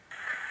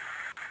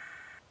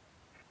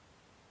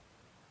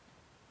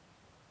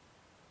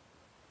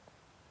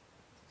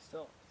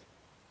 Stop.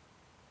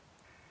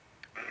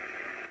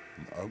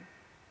 No.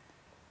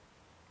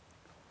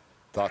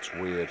 That's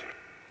weird.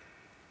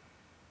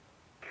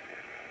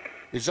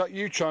 Is that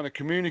you trying to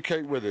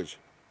communicate with us?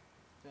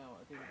 No,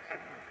 I didn't see it.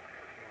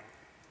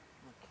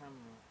 My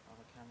camera,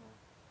 other camera.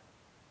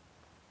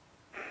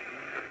 I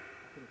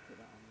could have put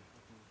that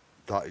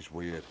on. That is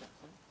weird.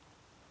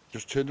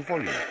 Just turn the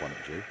volume up on it,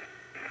 Jew.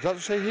 Does that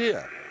just say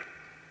here?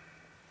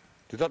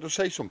 Did that just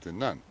say something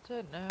then? I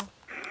don't know.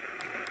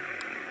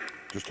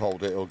 Just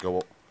hold it, it'll go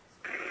up.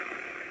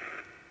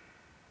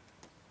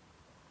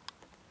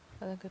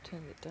 I think I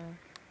turned it down.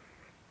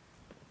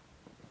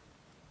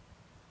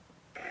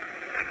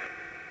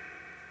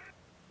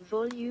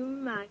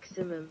 Volume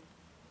maximum.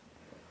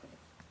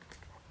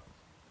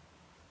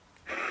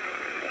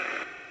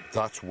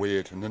 That's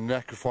weird, and the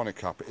necrophonic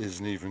cap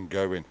isn't even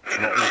going. It's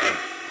not even.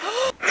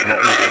 It's not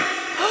even.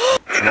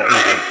 It's not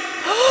even.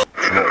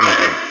 It's not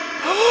even.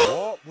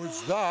 What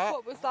was that?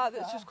 What was that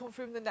that's just come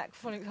from the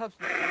necrophonic tab?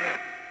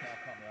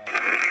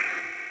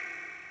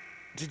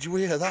 Did you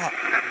hear that?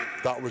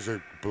 That was a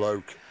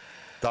bloke.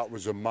 That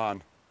was a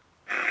man.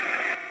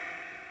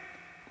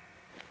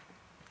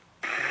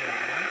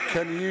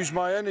 Can you use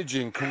my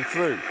energy and come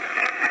through?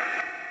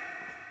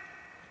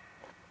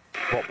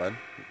 What, Ben?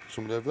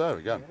 Somebody over there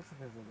again? Yes,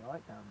 there's a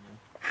light down there.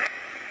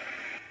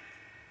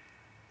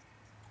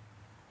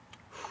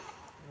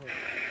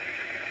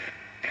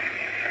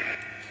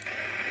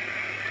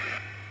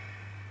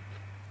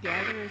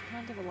 Yeah, there is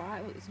kind of a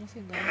light, but there's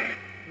nothing there.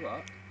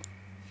 What?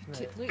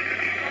 Look, there's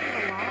kind of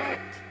a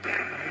light.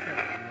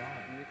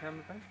 In the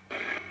camera, Ben?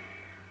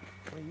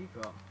 What have you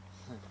got?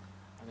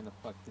 I'm going to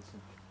plug this in.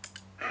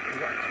 You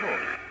got a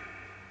torch?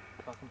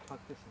 If I can plug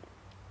this in.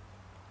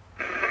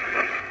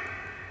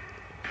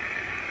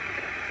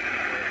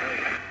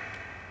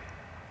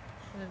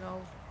 I don't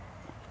know.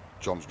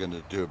 John's going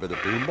to do a bit of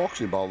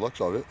boomboxing by the looks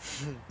of it.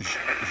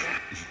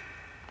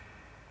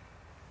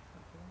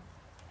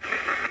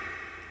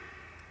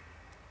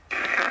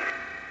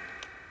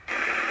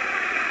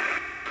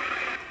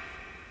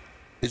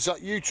 Is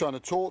that you trying to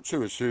talk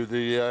to us through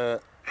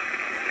the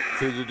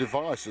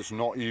device that's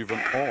not even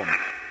on?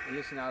 And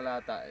listen how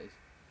loud that is.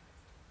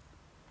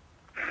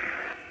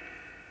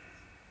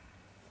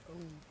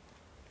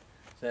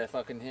 So if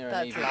I can hear an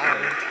That's even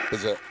loud.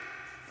 Is it?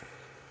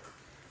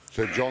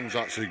 So John's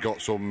actually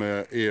got some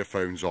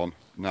earphones on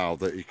now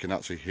that he can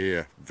actually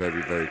hear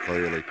very, very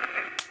clearly.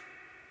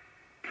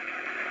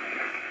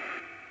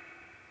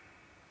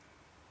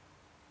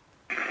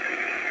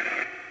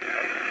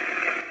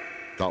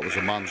 That was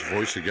a man's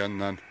voice again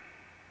then.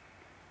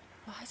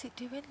 Why is it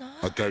doing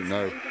that? I don't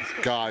know.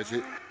 Guys,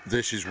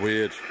 this is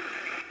weird.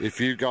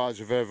 If you guys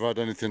have ever had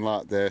anything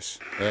like this,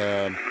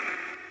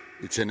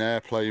 it's in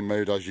airplane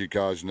mode, as you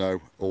guys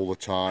know, all the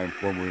time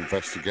when we're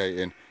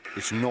investigating.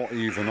 It's not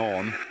even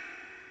on.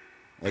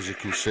 As you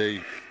can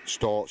see,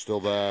 start's still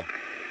there.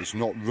 It's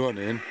not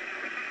running.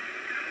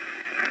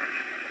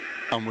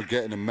 And we're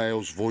getting a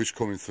male's voice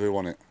coming through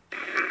on it.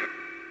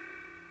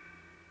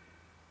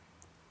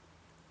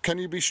 Can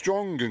you be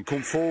strong and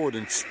come forward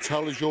and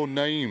tell us your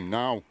name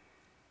now?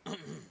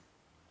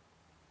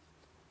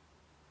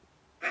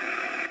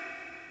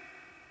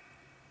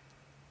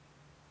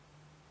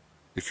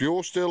 If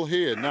you're still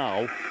here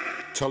now,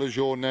 tell us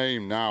your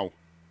name now.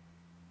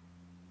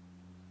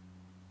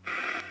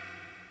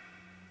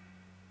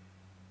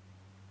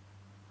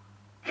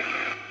 Right,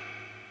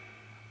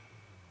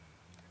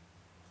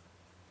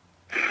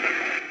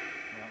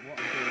 what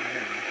I'm doing here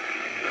is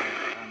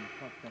I'm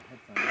plug the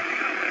headphones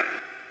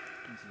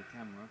into the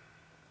camera.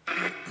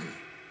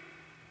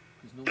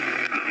 Because normally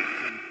when you get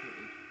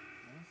footage,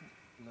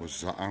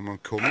 Was that a man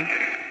coming?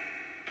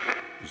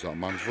 Was that a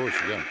man's voice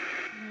again?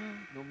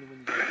 normally when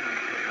you get footage,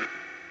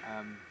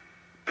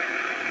 you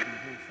can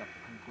hear stuff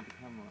that comes through the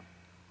camera.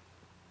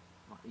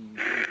 Like you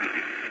so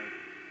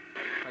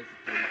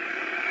basically,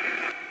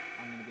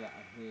 I'm going to be able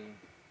to hear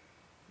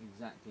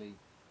exactly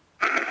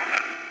what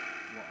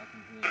I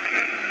can hear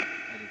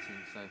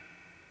editing. So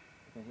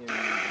if I hear an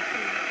MP3,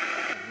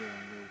 I hear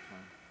in real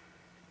time.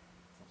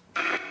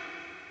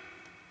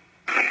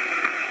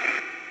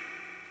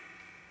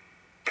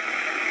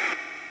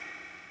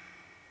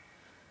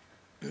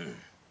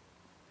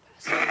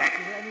 So, is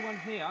there anyone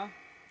here? Oh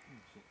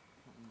shit,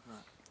 what was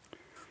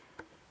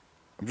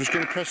that? I'm just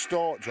going to press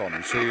start, John,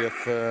 and see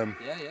if... Yeah.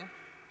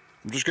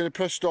 I'm just going to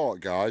press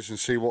start, guys, and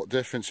see what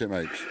difference it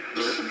makes.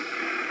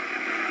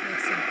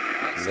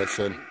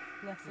 Listen.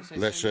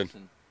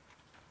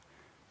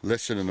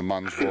 Listen in the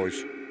man's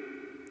voice.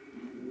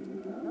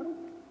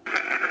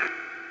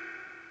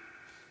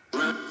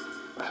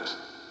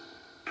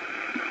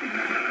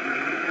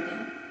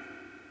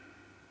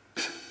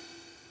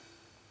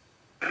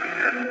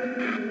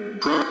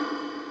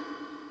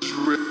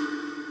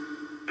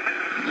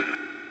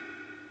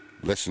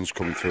 Listen's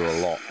coming through a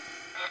lot.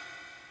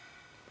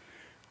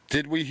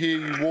 Did we hear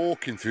you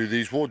walking through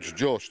these woods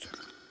just?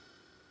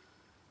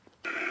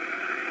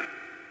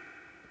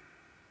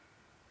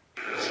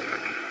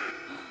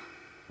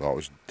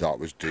 That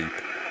was deep.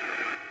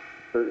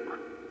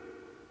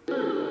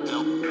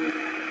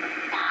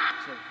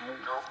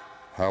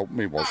 Help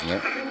me, wasn't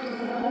it?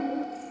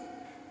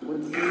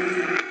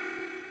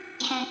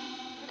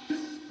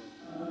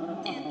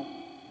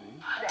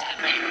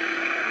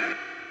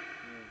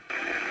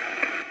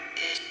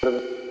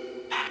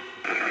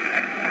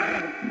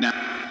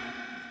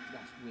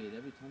 That's weird.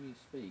 Every time you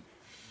speak,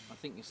 I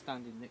think you're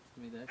standing next to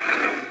me there.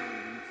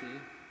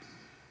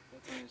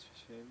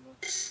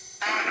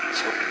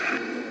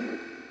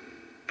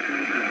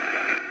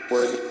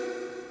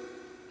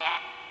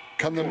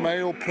 Can the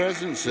male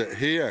presence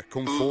here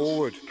come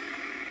forward?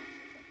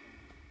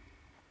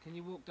 Can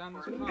you walk down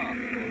this path?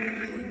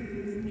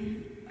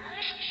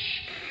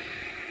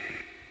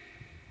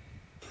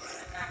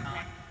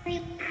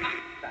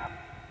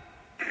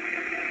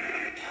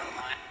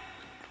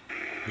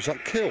 Was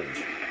that killed?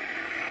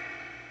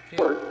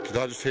 Did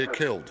I just hear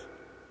killed?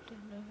 I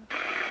don't know.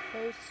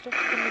 There's stuff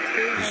coming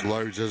through. There's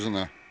loads, isn't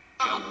there?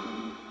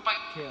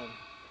 Killed.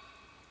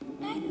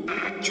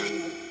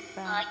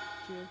 Bad.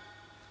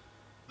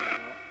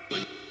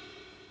 Did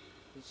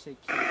you say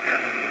killed?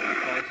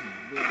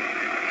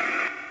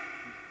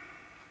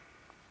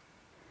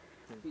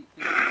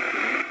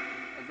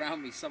 Around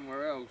me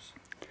somewhere else.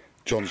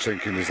 John's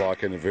thinking there's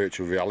like in a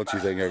virtual reality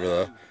thing over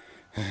there.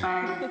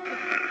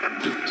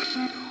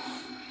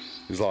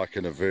 He's like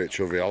in a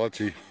virtual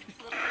reality.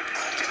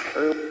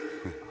 That's weird.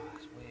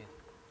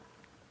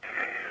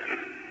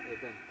 Hey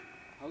Ben,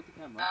 hold the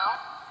camera.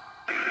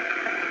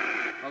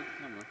 Hold the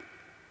camera.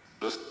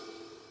 Yeah.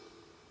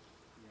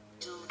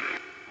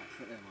 Right,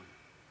 put them on.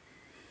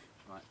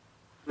 Right.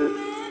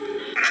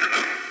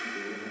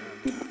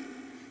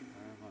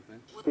 Right,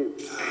 Ben.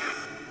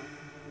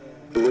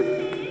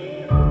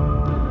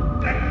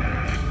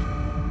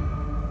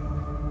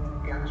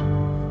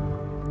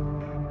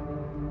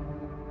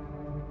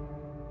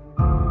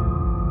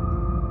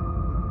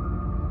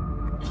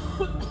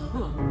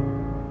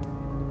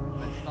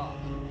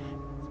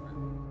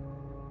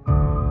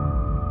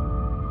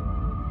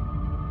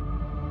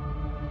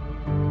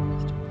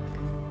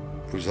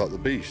 Was that the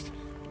beast?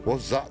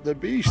 Was that the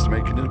beast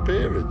making an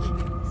appearance?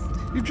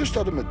 You've just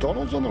had a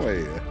McDonald's on the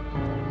way here.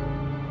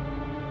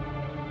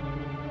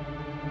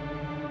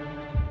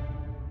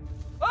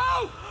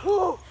 Oh!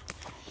 Whoa!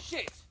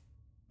 Shit!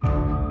 Oh,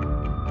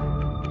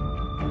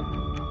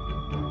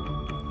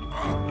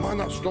 mind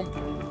that stump.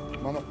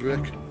 Mind that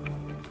brick.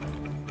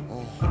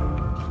 Oh.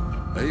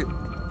 Hey,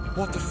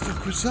 what the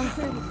fuck was that? I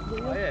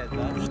heard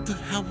that. What the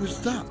hell was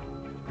that?